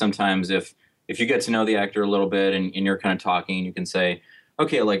know, like sometimes if you get to know the actor a little bit and you're kind of talking, you can say,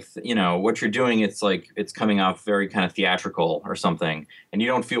 okay, like, you know, what you're doing, it's like, it's coming off very kind of theatrical or something. And you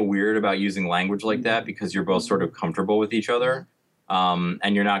don't feel weird about using language like that, because you're both sort of comfortable with each other.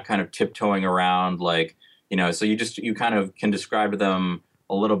 And you're not kind of tiptoeing around, like, you know, so you kind of can describe to them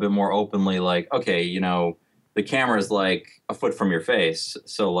a little bit more openly, like, okay, you know, the camera is like a foot from your face.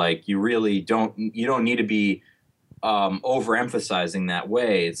 So like, you don't need to be overemphasizing that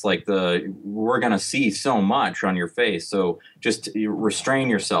way. It's like we're going to see so much on your face. So just restrain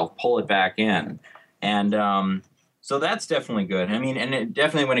yourself, pull it back in. And so that's definitely good. I mean, and it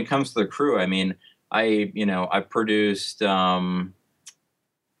definitely, when it comes to the crew, I mean, I produced, you know,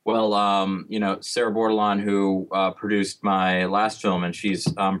 Sarah Bordelon, who produced my last film, and she's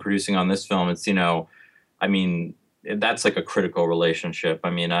producing on this film. It's, you know, I mean, that's like a critical relationship.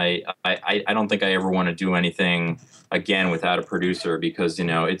 I mean, I don't think I ever want to do anything again without a producer, because, you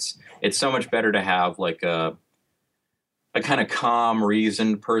know, it's so much better to have like a kind of calm,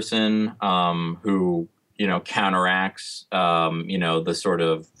 reasoned person who, you know, counteracts, you know, the sort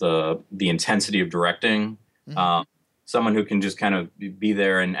of the intensity of directing. Someone who can just kind of be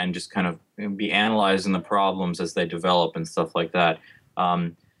there and just kind of be analyzing the problems as they develop and stuff like that.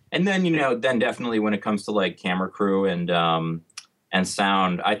 And then, you know, then definitely when it comes to like camera crew and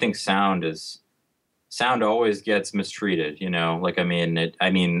sound, I think sound always gets mistreated, you know, like,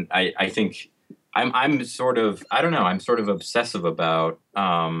 I think I'm sort of, I don't know, I'm sort of obsessive about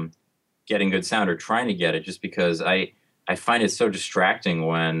getting good sound, or trying to get it, just because I find it so distracting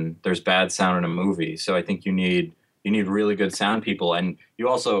when there's bad sound in a movie. So I think you need really good sound people. And you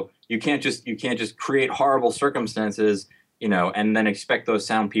can't just create horrible circumstances, you know, and then expect those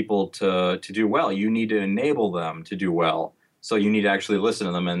sound people to do well. You need to enable them to do well. So you need to actually listen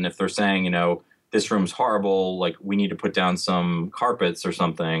to them. And if they're saying, you know, this room's horrible. Like, we need to put down some carpets or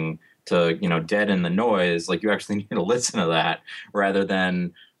something to, deaden the noise. Like, you actually need to listen to that rather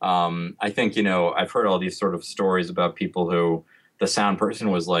than, I think, I've heard all these sort of stories about people who the sound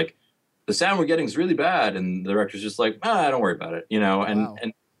person was like, the sound we're getting is really bad. And the director's just like, don't worry about it, Wow.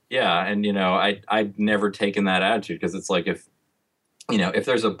 and yeah. And, I've never taken that attitude because it's like, if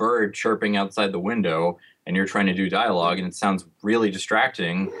there's a bird chirping outside the window and you're trying to do dialogue and it sounds really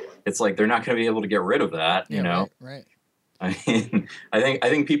distracting, it's like they're not going to be able to get rid of that, Right. I mean, I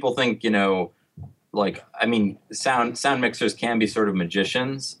think people think, sound mixers can be sort of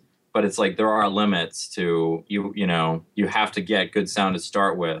magicians, but it's like there are limits to you have to get good sound to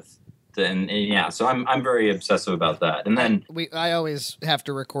start with. And yeah, so I'm very obsessive about that. And then I always have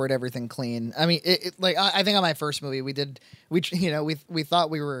to record everything clean. I mean, I think on my first movie we thought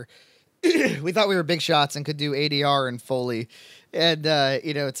we were we thought we were big shots and could do ADR and Foley, and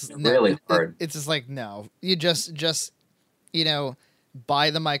it's really hard. It's just like, no, you just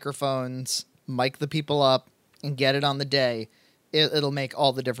buy the microphones, mic the people up, and get it on the day. It'll make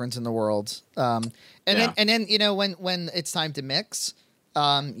all the difference in the world. Then when it's time to mix,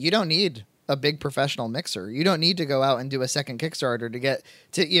 you don't need a big professional mixer. You don't need to go out and do a second Kickstarter to get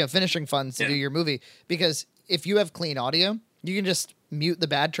to finishing funds to do your movie, because if you have clean audio, you can just mute the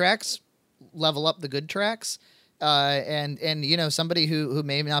bad tracks, level up the good tracks. And somebody who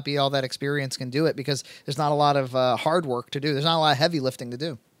may not be all that experienced can do it, because there's not a lot of hard work to do. There's not a lot of heavy lifting to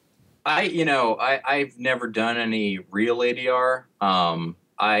do. I've never done any real ADR.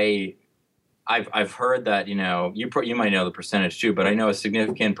 I've heard that, you might know the percentage too, but I know a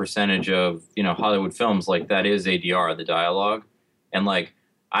significant percentage of, Hollywood films like that is ADR, the dialogue. And like,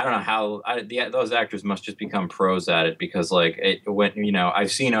 I don't know how those actors must just become pros at it, because like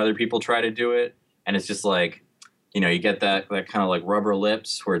I've seen other people try to do it, and it's just like, you get that kind of like rubber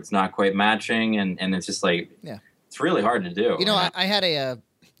lips where it's not quite matching. And it's just like, it's really hard to do. I had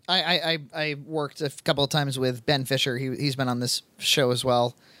I worked a couple of times with Ben Fisher. He's been on this show as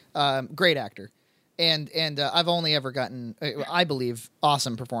well. Great actor. And I've only ever gotten, I believe,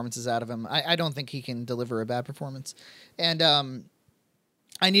 awesome performances out of him. I don't think he can deliver a bad performance. And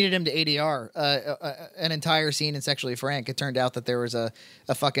I needed him to ADR an entire scene in Sexually Frank. It turned out that there was a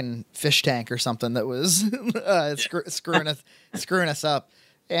fucking fish tank or something that was screwing us up.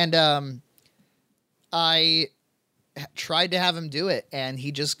 And I tried to have him do it, and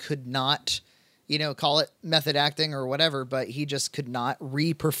he just could not, call it method acting or whatever, but he just could not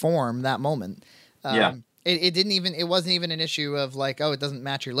re-perform that moment. It wasn't even an issue of like, oh, it doesn't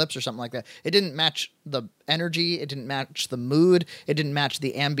match your lips or something like that. It didn't match the energy. It didn't match the mood. It didn't match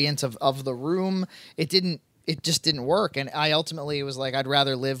the ambience of the room. It just didn't work. And I ultimately was like, I'd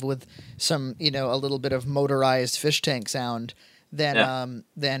rather live with some, a little bit of motorized fish tank sound than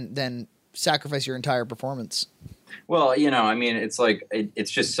sacrifice your entire performance. Well, it's like,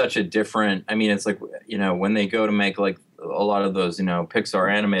 it's just such a different, it's like, when they go to make like a lot of those,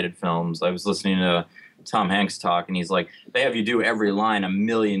 Pixar animated films, I was listening to Tom Hanks talk, and he's like, they have you do every line a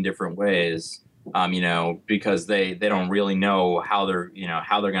million different ways, because they don't really know how they're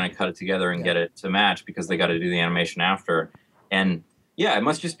going to cut it together and get it to match, because they got to do the animation after. And yeah, it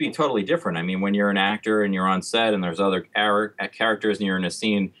must just be totally different. I mean, when you're an actor and you're on set and there's other characters and you're in a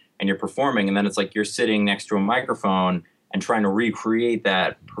scene and you're performing, and then it's like you're sitting next to a microphone and trying to recreate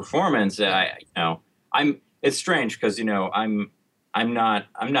that performance. It's strange because, I don't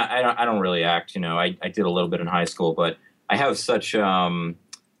really act, I did a little bit in high school, but I have such, when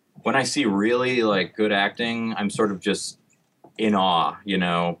I see really like good acting, I'm sort of just in awe,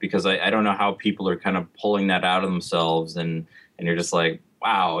 because I don't know how people are kind of pulling that out of themselves, and you're just like,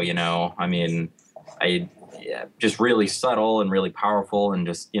 wow, just really subtle and really powerful, and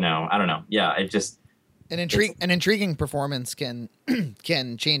just, I don't know. Yeah. An intriguing performance can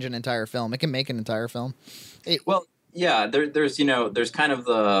change an entire film. It can make an entire film. Yeah, there's kind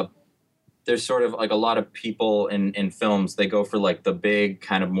of there's sort of like a lot of people in films, they go for like the big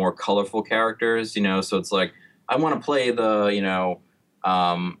kind of more colorful characters, so it's like, I want to play the,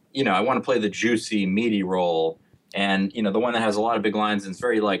 I want to play the juicy, meaty role. And, the one that has a lot of big lines and it's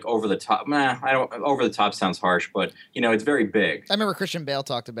very like over the top. Over the top sounds harsh, but it's very big. I remember Christian Bale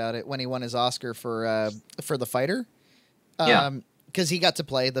talked about it when he won his Oscar for The Fighter. Because he got to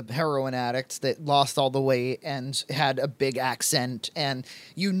play the heroin addict that lost all the weight and had a big accent, and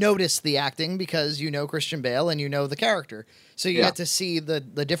you notice the acting because Christian Bale and the character, so you get to see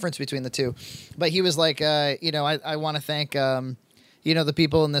the difference between the two. But he was like, I want to thank the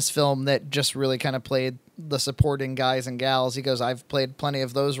people in this film that just really kind of played the supporting guys and gals. He goes, I've played plenty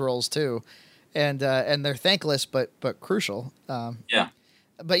of those roles too, and they're thankless but crucial.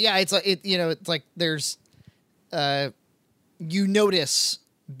 but yeah, it's like it's like there's you notice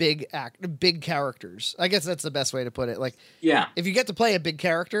big characters. I guess that's the best way to put it. Like, Yeah. if you get to play a big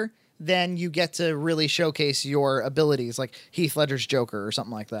character, then you get to really showcase your abilities, like Heath Ledger's Joker or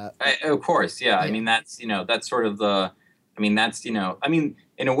something like that. Of course, yeah. I mean, that's that's sort of the. I mean, that's I mean,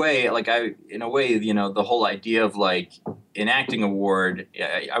 in a way, the whole idea of like an acting award.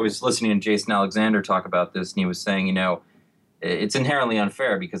 I was listening to Jason Alexander talk about this, and he was saying, it's inherently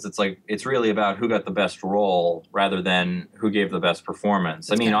unfair because it's like it's really about who got the best role rather than who gave the best performance.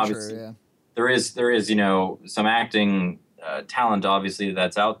 That's I mean, obviously, true, yeah. there is some acting talent obviously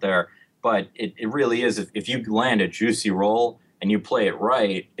that's out there, but it really is if you land a juicy role and you play it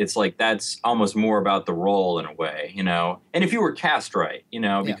right, it's like that's almost more about the role in a way, and if you were cast right,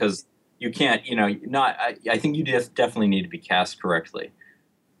 because you can't, not I think you definitely need to be cast correctly,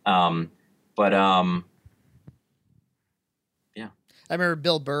 but yeah. I remember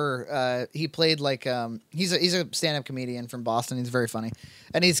Bill Burr. He played like he's a stand-up comedian from Boston. He's very funny,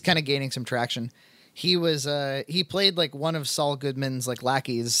 and he's kind of gaining some traction. He was he played like one of Saul Goodman's like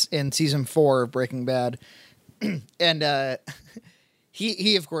lackeys in season 4 of Breaking Bad, and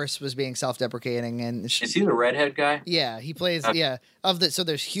he of course was being self-deprecating. And is he the redhead guy? Yeah, he plays So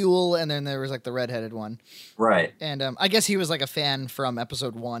there's Huel, and then there was like the redheaded one, right? And I guess he was like a fan from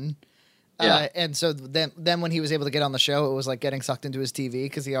episode 1. Yeah. And so then when he was able to get on the show, it was like getting sucked into his TV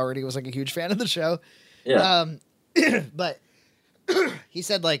because he already was like a huge fan of the show. Yeah. But he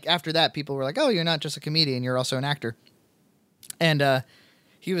said like after that, people were like, "Oh, you're not just a comedian; you're also an actor." And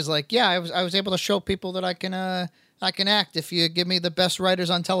he was like, "Yeah, I was able to show people that I can act if you give me the best writers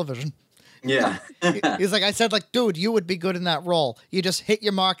on television." Yeah. He's like, "I said like, dude, you would be good in that role. You just hit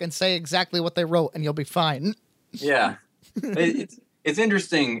your mark and say exactly what they wrote, and you'll be fine." Yeah. It's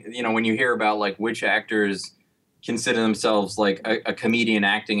interesting, when you hear about like which actors consider themselves like a comedian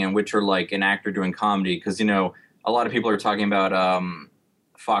acting and which are like an actor doing comedy. Because, a lot of people are talking about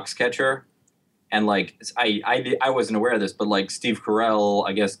Foxcatcher. And like, I wasn't aware of this, but like Steve Carell,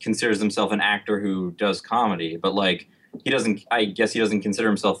 I guess, considers himself an actor who does comedy. But like, I guess he doesn't consider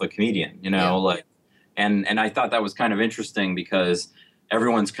himself a comedian, Yeah. like, and I thought that was kind of interesting because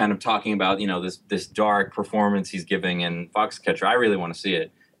everyone's kind of talking about, this dark performance he's giving in Foxcatcher. I really want to see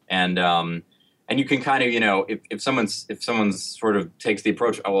it. And you can kind of, if someone's sort of takes the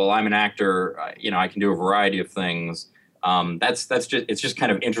approach, oh, well, I'm an actor, I can do a variety of things. It's just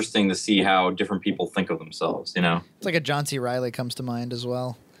kind of interesting to see how different people think of themselves, It's like a John C. Reilly comes to mind as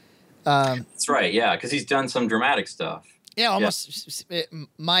well. That's right. Yeah. Cause he's done some dramatic stuff. Yeah. Almost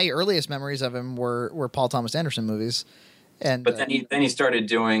my earliest memories of him were Paul Thomas Anderson movies. But then he started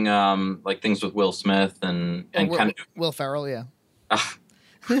doing like things with Will Smith and kind of Will Ferrell, yeah.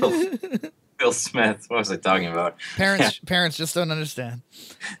 Will Smith. What was I talking about? Parents just don't understand.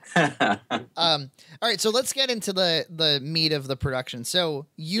 All right, so let's get into the meat of the production. So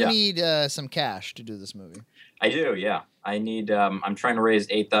you need some cash to do this movie. I do, yeah. I need. I'm trying to raise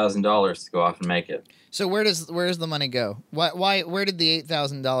 $8,000 to go off and make it. So where does the money go? Where did the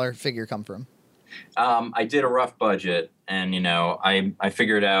 $8,000 figure come from? I did a rough budget, and I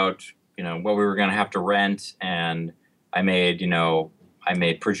figured out what we were going to have to rent, and I made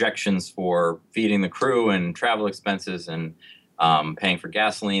projections for feeding the crew and travel expenses and paying for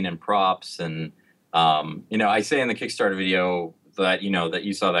gasoline and props, and I say in the Kickstarter video that that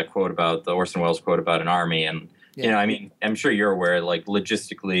you saw that quote about the Orson Welles quote about an army, and I mean, I'm sure you're aware, like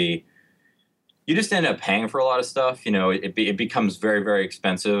logistically, you just end up paying for a lot of stuff. It becomes very, very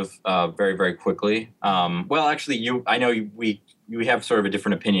expensive very, very quickly. Well, actually, I know we have sort of a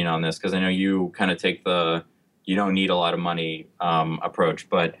different opinion on this because I know you kind of take the you don't need a lot of money approach.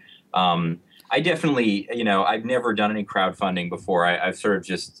 But I definitely, I've never done any crowdfunding before. I've sort of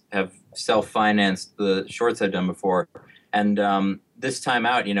just have self-financed the shorts I've done before. And this time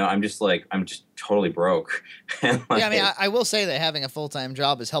out, I'm just totally broke. Yeah, I mean, I will say that having a full-time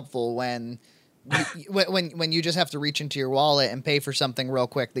job is helpful when you just have to reach into your wallet and pay for something real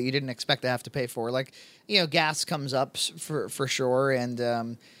quick that you didn't expect to have to pay for. Like, gas comes up for sure.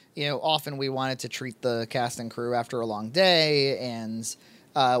 And, often we wanted to treat the cast and crew after a long day. And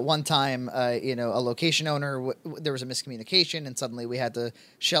one time, a location owner, there was a miscommunication and suddenly we had to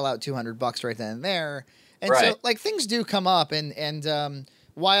shell out $200 right then and there. And right. So like things do come up. And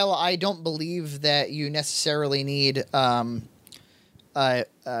while I don't believe that you necessarily need, I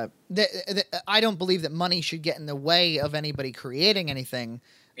don't believe that money should get in the way of anybody creating anything.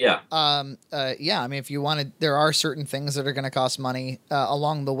 Yeah. I mean, if you wanted, there are certain things that are going to cost money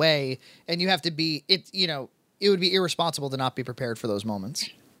along the way, and you have to be. It would be irresponsible to not be prepared for those moments.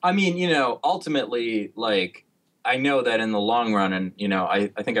 I mean, ultimately, like I know that in the long run, and I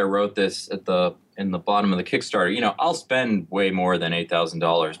think I wrote this in the bottom of the Kickstarter. I'll spend way more than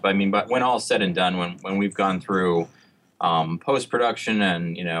 $8,000. But I mean, but when all's said and done, when we've gone through post production,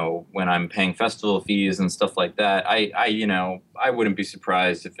 and when I'm paying festival fees and stuff like that, I wouldn't be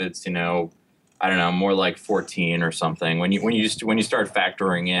surprised if it's I don't know, more like 14 or something. When you start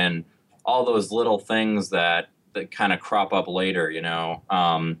factoring in all those little things that kind of crop up later,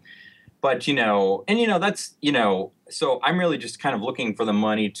 but that's so I'm really just kind of looking for the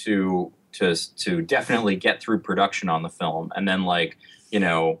money to definitely get through production on the film, and then I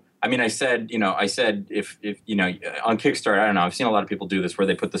mean, I said if on Kickstarter, I don't know, I've seen a lot of people do this where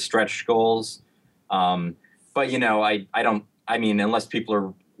they put the stretch goals, but I don't. I mean, unless people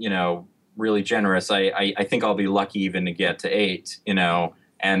are really generous, I think I'll be lucky even to get to 8,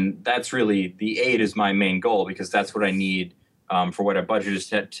 and that's really, the 8 is my main goal, because that's what I need for what I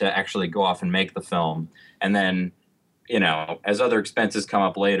budgeted to actually go off and make the film. And then, as other expenses come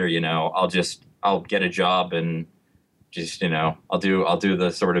up later, I'll get a job and just, I'll do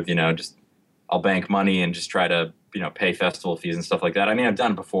the sort of, I'll bank money and just try to, pay festival fees and stuff like that. I mean, I've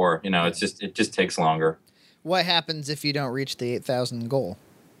done it before, it just takes longer. What happens if you don't reach the 8,000 goal?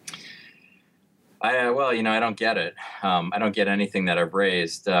 Well, I don't get it. I don't get anything that I've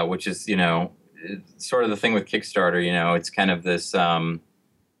raised, which is, sort of the thing with Kickstarter. It's kind of this,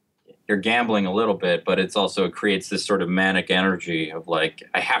 you're gambling a little bit, but it creates this sort of manic energy of like,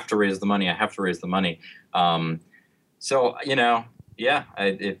 I have to raise the money. I have to raise the money. So, yeah,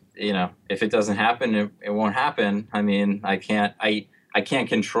 if it doesn't happen, it won't happen. I mean, I can't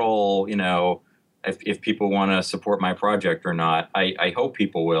control, if people want to support my project or not. I hope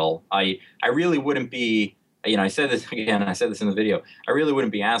people will. I really wouldn't be, I said this again, I said this in the video, I really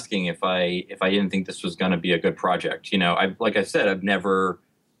wouldn't be asking if I didn't think this was going to be a good project. Like I said, I've never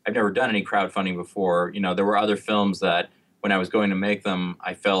done any crowdfunding before. There were other films that when I was going to make them,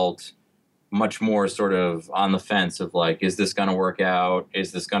 I felt much more sort of on the fence of like, is this going to work out?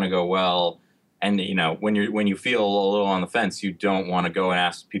 Is this going to go well? And, when you feel a little on the fence, you don't want to go and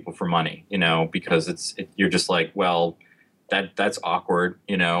ask people for money, because you're just like, well, that's awkward,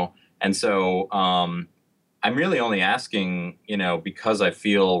 And so, I'm really only asking, because I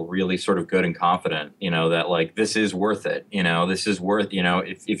feel really sort of good and confident, that like, this is worth it. This is worth,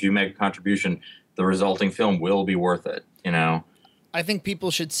 if you make a contribution, the resulting film will be worth it, I think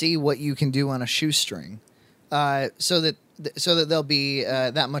people should see what you can do on a shoestring, so that they'll be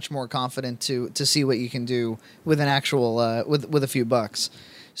that much more confident to see what you can do with an actual with a few bucks.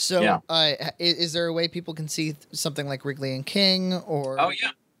 So, yeah. Is there a way people can see something like Wrigley and King? Or oh yeah,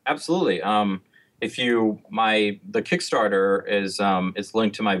 absolutely. The Kickstarter is it's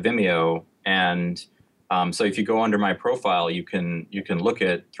linked to my Vimeo, and so if you go under my profile, you can look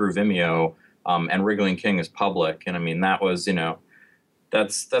it through Vimeo, and Wrigley and King is public, and I mean that was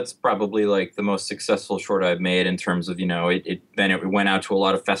that's probably like the most successful short I've made in terms of, it went out to a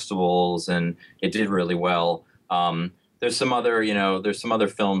lot of festivals and it did really well. There's some other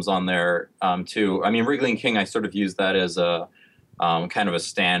films on there, too. I mean, Wrigley and King, I sort of use that as a, kind of a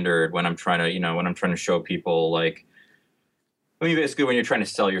standard when I'm trying to show people, like, I mean, basically when you're trying to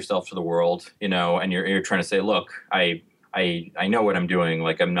sell yourself to the world, and you're trying to say, look, I know what I'm doing.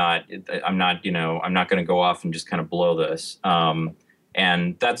 Like, I'm not going to go off and just kind of blow this.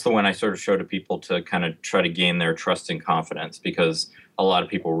 And that's the one I sort of show to people to kind of try to gain their trust and confidence, because a lot of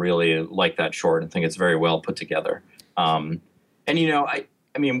people really like that short and think it's very well put together. And, I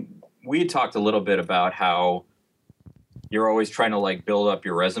mean, we had talked a little bit about how you're always trying to like build up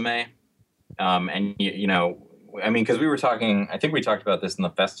your resume. And, I mean, because we were talking, I think we talked about this in the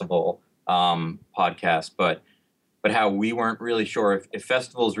festival podcast, but how we weren't really sure if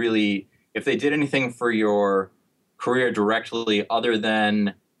festivals really, if they did anything for your career directly, other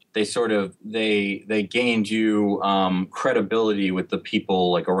than they gained you credibility with the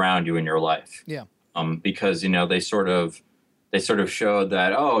people like around you in your life. Yeah. Because they sort of showed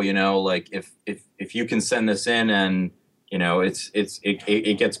that, like if you can send this in and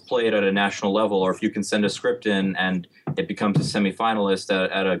it gets played at a national level, or if you can send a script in and it becomes a semifinalist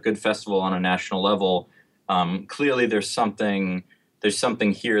at a good festival on a national level, clearly there's something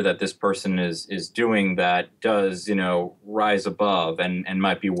here that this person is doing that does, rise above and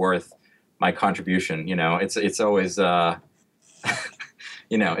might be worth my contribution. It's always,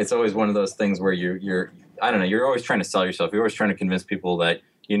 it's always one of those things where you're, I don't know, you're always trying to sell yourself. You're always trying to convince people that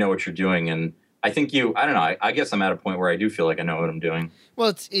you know what you're doing. And I think I don't know, I guess I'm at a point where I do feel like I know what I'm doing.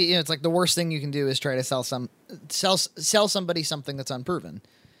 Well, it's like the worst thing you can do is try to sell somebody something that's unproven.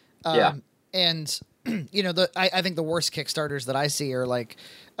 Yeah. And I think the worst Kickstarters that I see are like,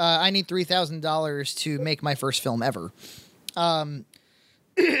 I need $3,000 to make my first film ever. And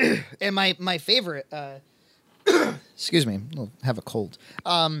my favorite, excuse me, I'll have a cold.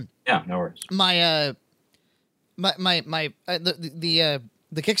 Yeah, no worries.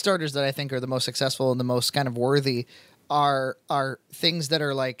 The Kickstarters that I think are the most successful and the most kind of worthy are things that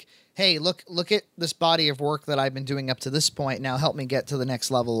are like, hey, look at this body of work that I've been doing up to this point. Now help me get to the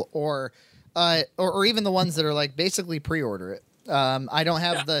next level, or even the ones that are like basically pre-order it. I don't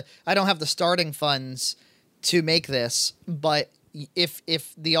have the starting funds to make this, but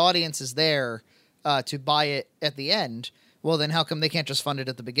if the audience is there to buy it at the end, well, then how come they can't just fund it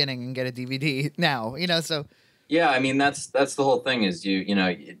at the beginning and get a DVD now? So. Yeah, I mean that's the whole thing is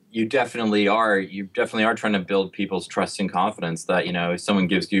you definitely are trying to build people's trust and confidence that if someone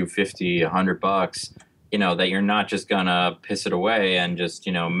gives you $50, $100, that you're not just gonna piss it away and just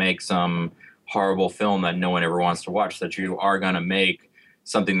make some horrible film that no one ever wants to watch, that you are gonna make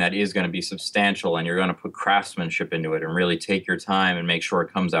something that is going to be substantial and you're going to put craftsmanship into it and really take your time and make sure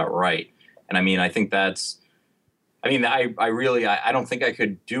it comes out right. And I mean, I think that's. I don't think I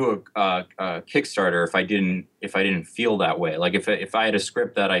could do a Kickstarter if I didn't feel that way. Like if I had a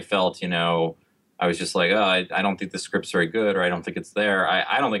script that I felt, I was just like, oh, I don't think the script's very good, or I don't think it's there.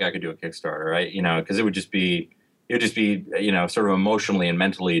 I don't think I could do a Kickstarter, right? Because it would just be, sort of emotionally and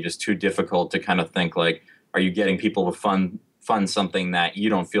mentally just too difficult to kind of think like, are you getting people to fund something that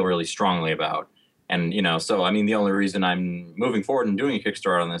you don't feel really strongly about? And, so, I mean, the only reason I'm moving forward and doing a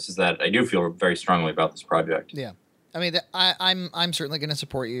Kickstarter on this is that I do feel very strongly about this project. Yeah. I mean, I'm certainly going to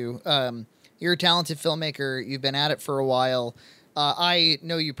support you. You're a talented filmmaker. You've been at it for a while. I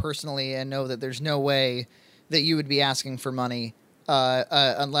know you personally and know that there's no way that you would be asking for money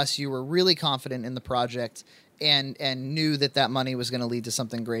unless you were really confident in the project and knew that money was going to lead to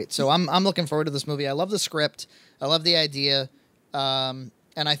something great. So I'm looking forward to this movie. I love the script. I love the idea. And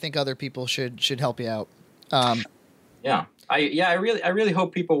I think other people should help you out. Yeah. I really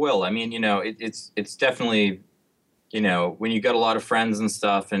hope people will. I mean, it's definitely, when you got a lot of friends and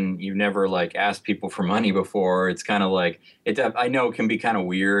stuff and you've never like asked people for money before, it's kind of like I know it can be kind of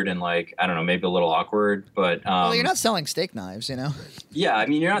weird and like, I don't know, maybe a little awkward, but, well, you're not selling steak knives, Yeah. I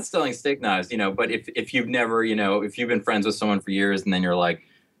mean, you're not selling steak knives, but if you've never, if you've been friends with someone for years and then you're like,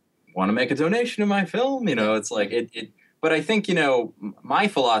 want to make a donation to my film, it's like but I think, my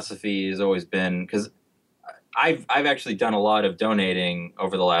philosophy has always been, because I've actually done a lot of donating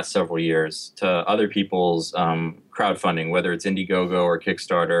over the last several years to other people's crowdfunding, whether it's Indiegogo or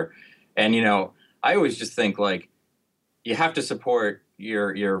Kickstarter. And, I always just think like you have to support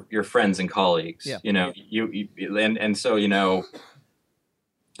your friends and colleagues, so,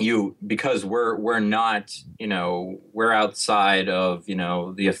 because we're not, we're outside of,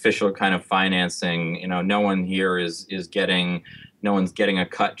 the official kind of financing, no one here is getting a a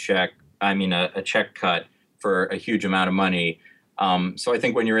check cut for a huge amount of money. So I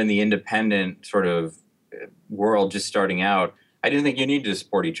think when you're in the independent sort of world just starting out, I do think you need to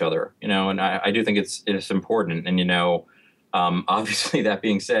support each other, and I do think it's important. And, obviously that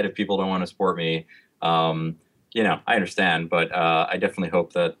being said, if people don't want to support me, I understand, but I definitely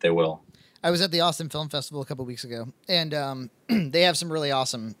hope that they will. I was at the Austin Film Festival a couple of weeks ago, and they have some really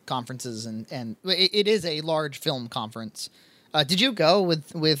awesome conferences, and it is a large film conference. Did you go with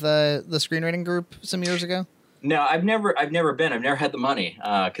the screenwriting group some years ago? No, I've never been. I've never had the money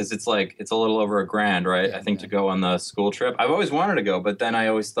because it's a little over $1,000, right? Yeah, I think to go on the school trip. I've always wanted to go, but then I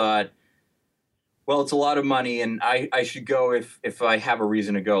always thought, well, it's a lot of money, and I should go if I have a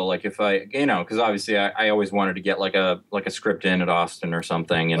reason to go. Like if I, because obviously I always wanted to get like a script in at Austin or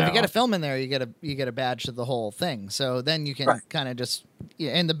something. If you get a film in there, you get a badge to the whole thing. So then you can kind of just,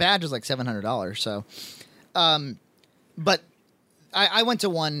 and the badge is like $700. So, but I went to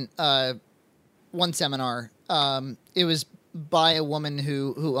one seminar. It was by a woman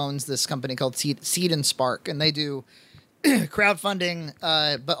who owns this company called Seed and Spark, and they do crowdfunding,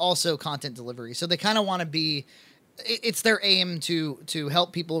 but also content delivery. So they kind of want to be, it's their aim to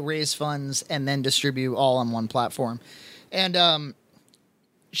help people raise funds and then distribute all on one platform. And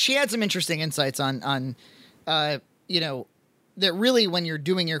she had some interesting insights on that really when you're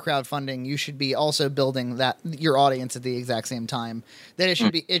doing your crowdfunding, you should be also building your audience at the exact same time. That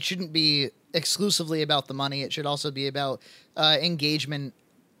it shouldn't be exclusively about the money. It should also be about engagement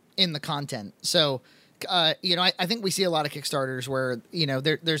in the content. So, I think we see a lot of Kickstarters where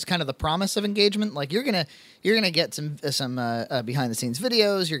there's kind of the promise of engagement. Like you're gonna get some behind the scenes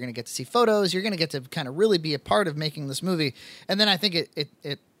videos. You're gonna get to see photos. You're gonna get to kind of really be a part of making this movie. And then I think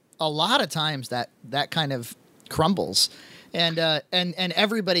it a lot of times that kind of crumbles. And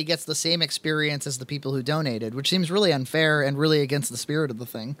everybody gets the same experience as the people who donated, which seems really unfair and really against the spirit of the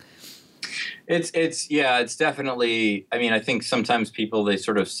thing. It's definitely. I mean, I think sometimes people, they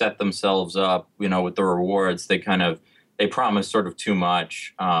sort of set themselves up, with the rewards. They promise sort of too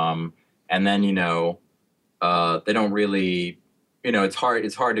much, and then they don't really. It's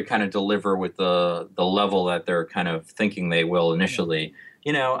hard to kind of deliver with the level that they're kind of thinking they will initially.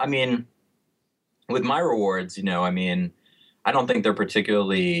 I mean, with my rewards, I mean, I don't think they're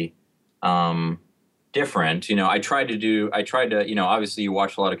particularly different. I tried to, obviously you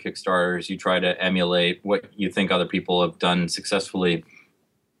watch a lot of Kickstarters, you try to emulate what you think other people have done successfully.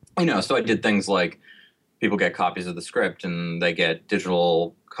 So I did things like people get copies of the script and they get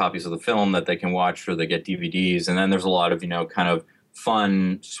digital copies of the film that they can watch, or they get DVDs. And then there's a lot of, kind of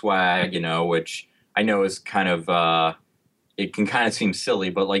fun swag, which I know is kind of, it can kind of seem silly,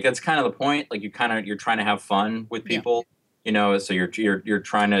 but like, that's kind of the point. Like you're trying to have fun with people, so you're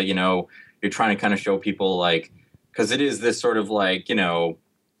trying to, you're trying to kind of show people, like, because it is this sort of like,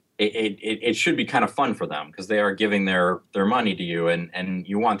 it should be kind of fun for them because they are giving their money to you, and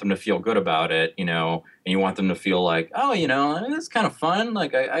you want them to feel good about it, and you want them to feel like, oh, it's kind of fun.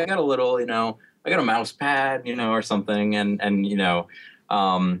 Like I got a little, I got a mouse pad, or something.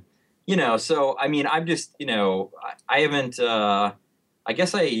 So, I mean, I'm just, I haven't, I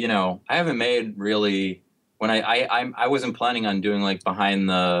guess I haven't made really, when I wasn't planning on doing like behind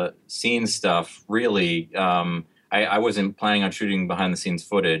the scenes stuff really. I wasn't planning on shooting behind the scenes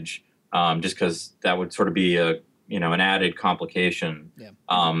footage, just because that would sort of be an added complication. Yeah.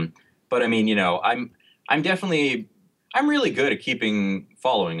 But I mean, I'm really good at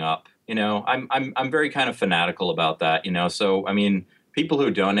following up. I'm very kind of fanatical about that. So I mean, people who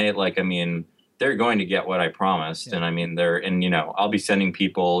donate, like, I mean, they're going to get what I promised, and I mean, I'll be sending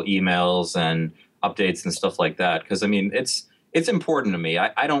people emails and updates and stuff like that, because I mean, it's important to me.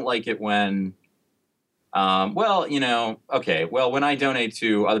 I don't like it when. When I donate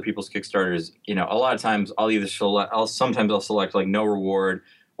to other people's Kickstarters, a lot of times I'll select like no reward,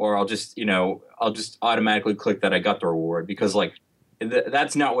 or I'll just automatically click that I got the reward, because like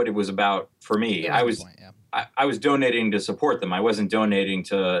that's not what it was about for me. I was donating to support them. I wasn't donating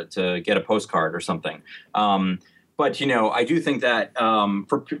to get a postcard or something. But I do think that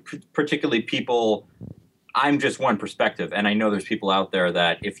for particularly people, I'm just one perspective, and I know there's people out there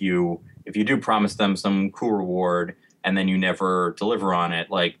that if you do promise them some cool reward and then you never deliver on it,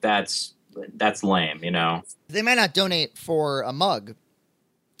 like that's lame, They might not donate for a mug,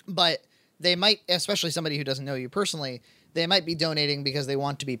 but they might, especially somebody who doesn't know you personally, they might be donating because they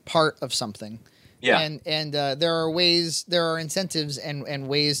want to be part of something. Yeah. And there are incentives and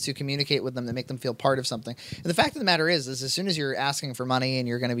ways to communicate with them that make them feel part of something. And the fact of the matter is as soon as you're asking for money and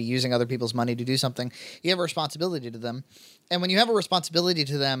you're going to be using other people's money to do something, you have a responsibility to them. And when you have a responsibility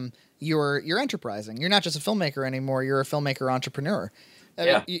to them, you're enterprising. You're not just a filmmaker anymore. You're a filmmaker entrepreneur.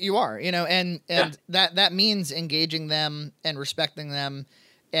 Yeah. You are, and that means engaging them and respecting them.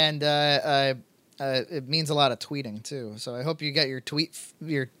 And, it means a lot of tweeting too. So I hope you got your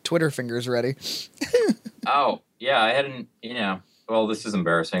Twitter fingers ready. Oh yeah. I hadn't, well, this is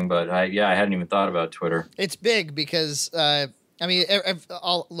embarrassing, but I hadn't even thought about Twitter. It's big because, I mean,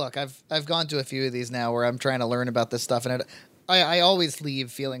 I've gone to a few of these now where I'm trying to learn about this stuff, and I always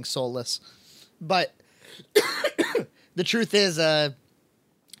leave feeling soulless. But the truth is,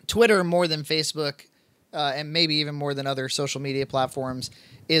 Twitter, more than Facebook, and maybe even more than other social media platforms,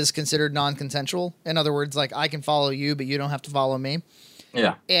 is considered non-consensual. In other words, like, I can follow you, but you don't have to follow me.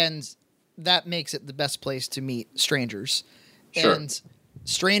 Yeah. And that makes it the best place to meet strangers. Sure. And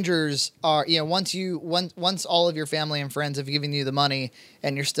strangers are, once all of your family and friends have given you the money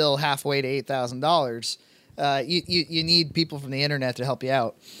and you're still halfway to $8,000, you need people from the internet to help you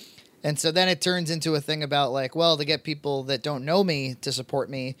out. And so then it turns into a thing about like, well, to get people that don't know me to support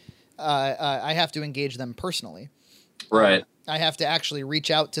me, I have to engage them personally. Right. I have to actually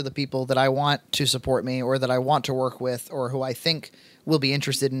reach out to the people that I want to support me, or that I want to work with, or who I think will be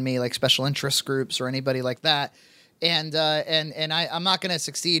interested in me, like special interest groups or anybody like that. And I'm not going to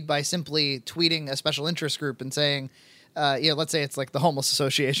succeed by simply tweeting a special interest group and saying, let's say it's like the Homeless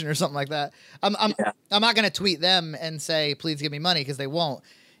Association or something like that. I'm not going to tweet them and say, please give me money, because they won't.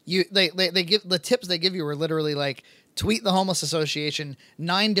 They give the tips they give you are literally like, tweet the Homeless Association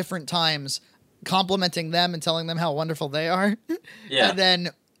 9 different times, complimenting them and telling them how wonderful they are. Yeah. And then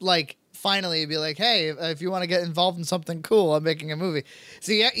like finally be like, hey, if you want to get involved in something cool, I'm making a movie.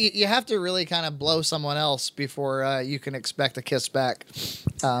 So you have to really kind of blow someone else before you can expect a kiss back.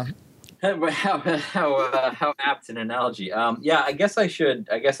 How apt an analogy. I guess I should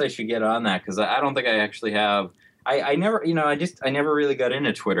get on that, because I don't think I actually have I never, I never really got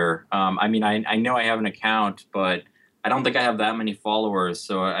into Twitter. I mean, I know I have an account, but I don't think I have that many followers.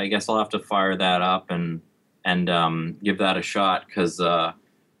 So I guess I'll have to fire that up and give that a shot. Cause,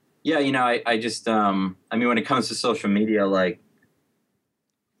 yeah, I just, I mean, when it comes to social media, like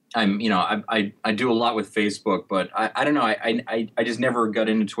I do a lot with Facebook, but I don't know. I just never got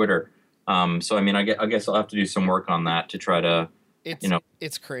into Twitter. So, I mean, I guess I'll have to do some work on that to try to,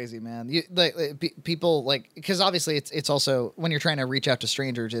 It's crazy, man. People like, because obviously it's also when you're trying to reach out to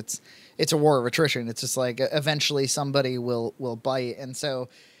strangers, it's a war of attrition. It's just like eventually somebody will bite, and so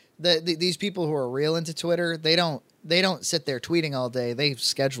these people who are real into Twitter, they don't sit there tweeting all day. They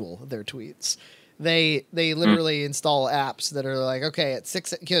schedule their tweets. They literally install apps that are like, okay, at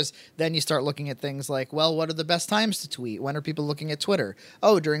 6, because then you start looking at things like, well, what are the best times to tweet? When are people looking at Twitter?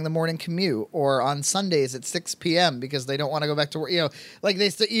 Oh, during the morning commute or on Sundays at 6 p.m. because they don't want to go back to work. Like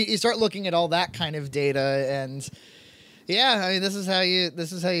you start looking at all that kind of data, and yeah, I mean, this is how you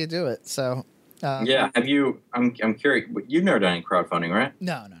do it. So yeah, I'm curious. You've never done any crowdfunding, right?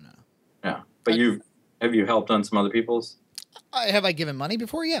 No. Yeah, but have you helped on some other people's? Have I given money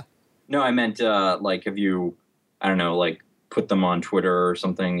before? Yeah. No, I meant like have you, I don't know, like put them on Twitter or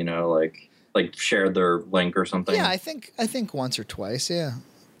something, like shared their link or something. Yeah, I think once or twice. Yeah.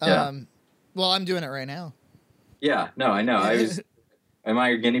 Yeah. Well, I'm doing it right now. Yeah. No, I know. Am I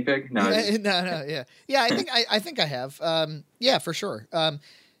your guinea pig? No. No. Yeah. Yeah. I think I have. Yeah, for sure.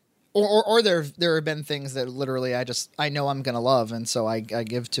 Or there have been things that literally I know I'm gonna love, and so I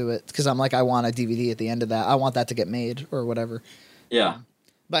give to it because I'm like, I want a DVD at the end of that. I want that to get made or whatever. Yeah.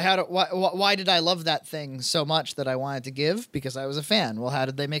 But why did I love that thing so much that I wanted to give? Because I was a fan. Well, how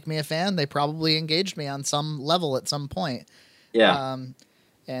did they make me a fan? They probably engaged me on some level at some point. Yeah.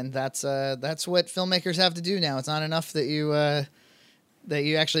 And that's what filmmakers have to do now. It's not enough that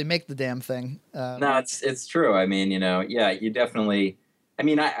you actually make the damn thing. No, it's true. I mean, yeah, you definitely. I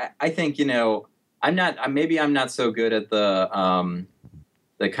mean, I think I'm not so good at the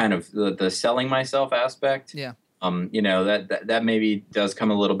kind of the selling myself aspect. Yeah. That maybe does come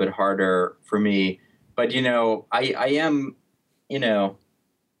a little bit harder for me, but I am,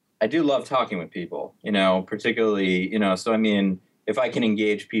 I do love talking with people, particularly, so I mean, if I can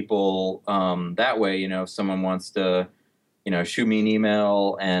engage people that way, if someone wants to, shoot me an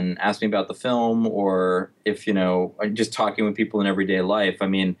email and ask me about the film, or if, just talking with people in everyday life. I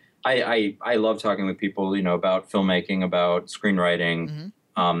mean, I love talking with people, about filmmaking, about screenwriting.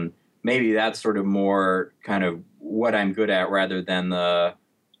 Mm-hmm. Maybe that's sort of more kind of what I'm good at rather than the,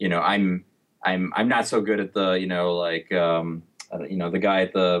 I'm not so good at the, the guy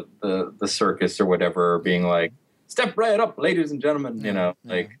at the circus or whatever being like, step right up, ladies and gentlemen,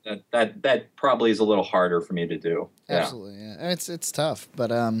 like that probably is a little harder for me to do. Absolutely. Yeah. It's tough, but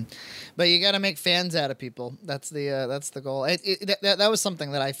you got to make fans out of people. That's the goal. That was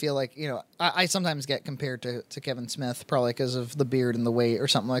something that I feel like, I sometimes get compared to Kevin Smith, probably because of the beard and the weight or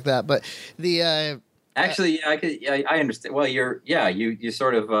something like that. But actually, yeah, I understand. Well, you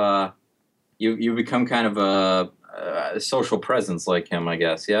sort of, you become kind of a social presence like him, I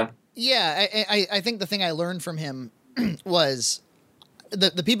guess. Yeah. Yeah, I think the thing I learned from him was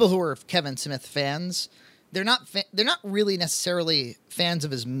the people who are Kevin Smith fans. They're not really necessarily fans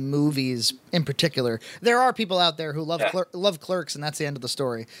of his movies in particular. There are people out there who love Clerks, and that's the end of the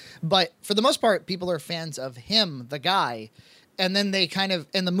story. But for the most part, people are fans of him, the guy. And then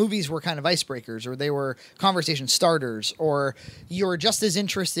and the movies were kind of icebreakers, or they were conversation starters, or you're just as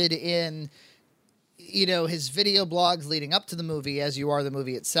interested in his video blogs leading up to the movie as you are the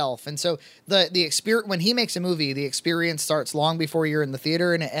movie itself. And so the experience, when he makes a movie, the experience starts long before you're in the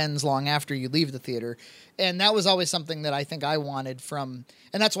theater and it ends long after you leave the theater. And that was always something that I think I wanted from,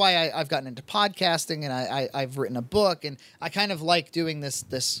 and that's why I've gotten into podcasting, and I've written a book, and I kind of like doing this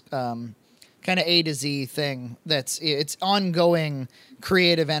kind of A to Z thing it's ongoing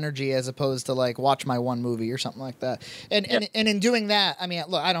creative energy as opposed to like watch my one movie or something like that. And in doing that, I mean,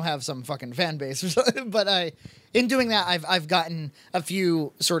 look, I don't have some fucking fan base or something, but in doing that, I've gotten a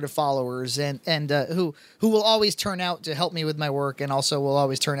few sort of followers and who will always turn out to help me with my work, and also will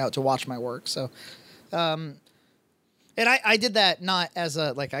always turn out to watch my work. So, and I did that not as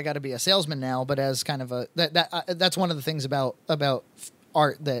a, like, I got to be a salesman now, but as kind of that's one of the things about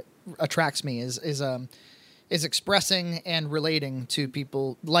art that attracts me is expressing and relating to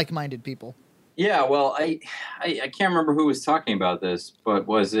people, like-minded people. Yeah, well, I can't remember who was talking about this, but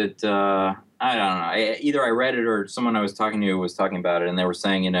was it, I don't know, either I read it or someone I was talking to was talking about it, and they were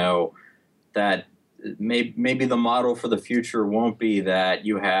saying, that maybe the model for the future won't be that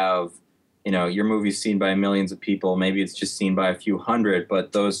you have, your movie's seen by millions of people, maybe it's just seen by a few hundred,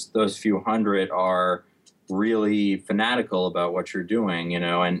 but those few hundred are really fanatical about what you're doing,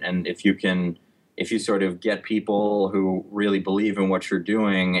 and if you sort of get people who really believe in what you're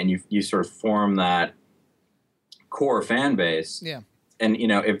doing, and you sort of form that core fan base, Yeah. and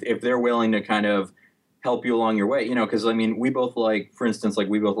if they're willing to kind of help you along your way, because I mean, we both like, for instance, like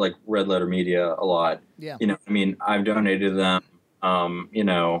we both like Red Letter Media a lot. Yeah. I mean, I've donated to them.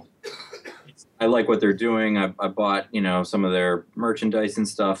 I like what they're doing. I bought some of their merchandise and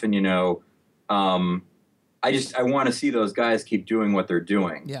stuff, and I want to see those guys keep doing what they're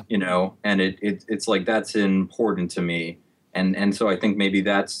doing. Yeah. And it's like that's important to me, and so I think maybe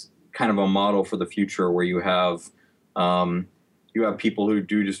that's kind of a model for the future where you have people who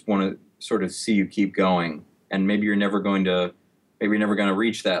do just want to sort of see you keep going, and maybe you're never going to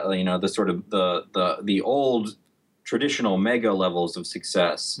reach that, the sort of the old traditional mega levels of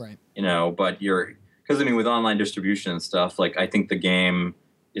success, right? But because I mean, with online distribution and stuff, like I think the game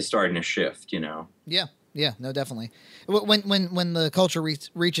is starting to shift, Yeah, no, definitely. When the culture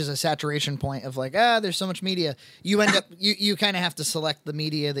reaches a saturation point of like, there's so much media, you end up you kind of have to select the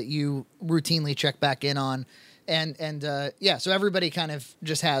media that you routinely check back in on, and so everybody kind of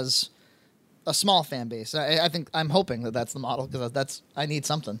just has a small fan base. I think I'm hoping that's the model, because I need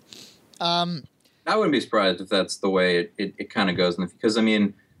something. I wouldn't be surprised if that's the way it kind of goes, because I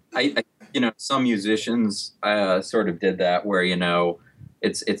mean, I some musicians sort of did that where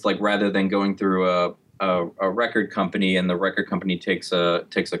it's like rather than going through a record company and the record company takes a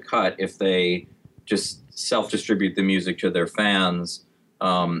cut, if they just self-distribute the music to their fans,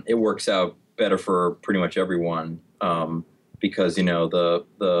 it works out better for pretty much everyone, because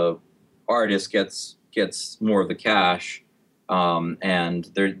the artist gets more of the cash, and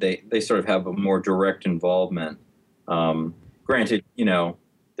they sort of have a more direct involvement. Granted,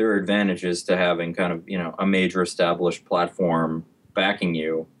 there are advantages to having kind of a major established platform backing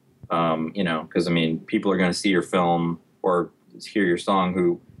you. Because I mean, people are going to see your film or hear your song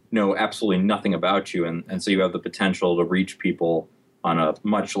who know absolutely nothing about you, and so you have the potential to reach people on a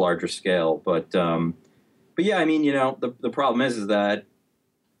much larger scale. But yeah, I mean, the problem is that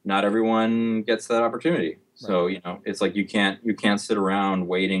not everyone gets that opportunity. So it's like you can't sit around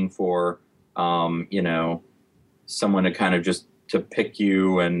waiting for someone to kind of just to pick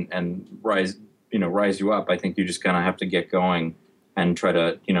you and rise you up. I think you just kind of have to get going and try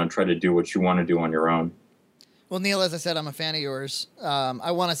to do what you want to do on your own. Well, Neil, as I said, I'm a fan of yours.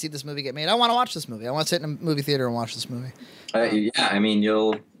 I want to see this movie get made. I want to watch this movie. I want to sit in a movie theater and watch this movie. Yeah, I mean,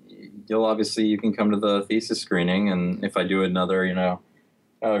 you'll obviously, you can come to the thesis screening, and if I do another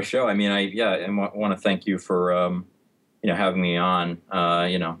show, I mean, I want to thank you for having me on. I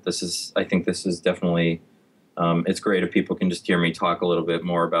think this is definitely. It's great if people can just hear me talk a little bit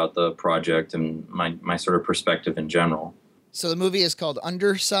more about the project and my sort of perspective in general. So the movie is called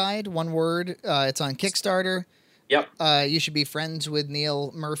Underside, one word. It's on Kickstarter. Yep. You should be friends with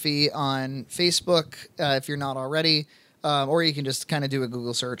Neil Murphy on Facebook if you're not already, or you can just kind of do a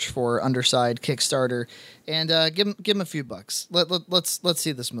Google search for Underside Kickstarter and give him a few bucks. Let's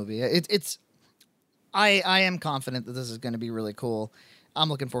see this movie. I am confident that this is going to be really cool. I'm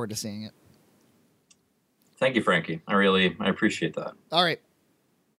looking forward to seeing it. Thank you, Frankie. I appreciate that. All right.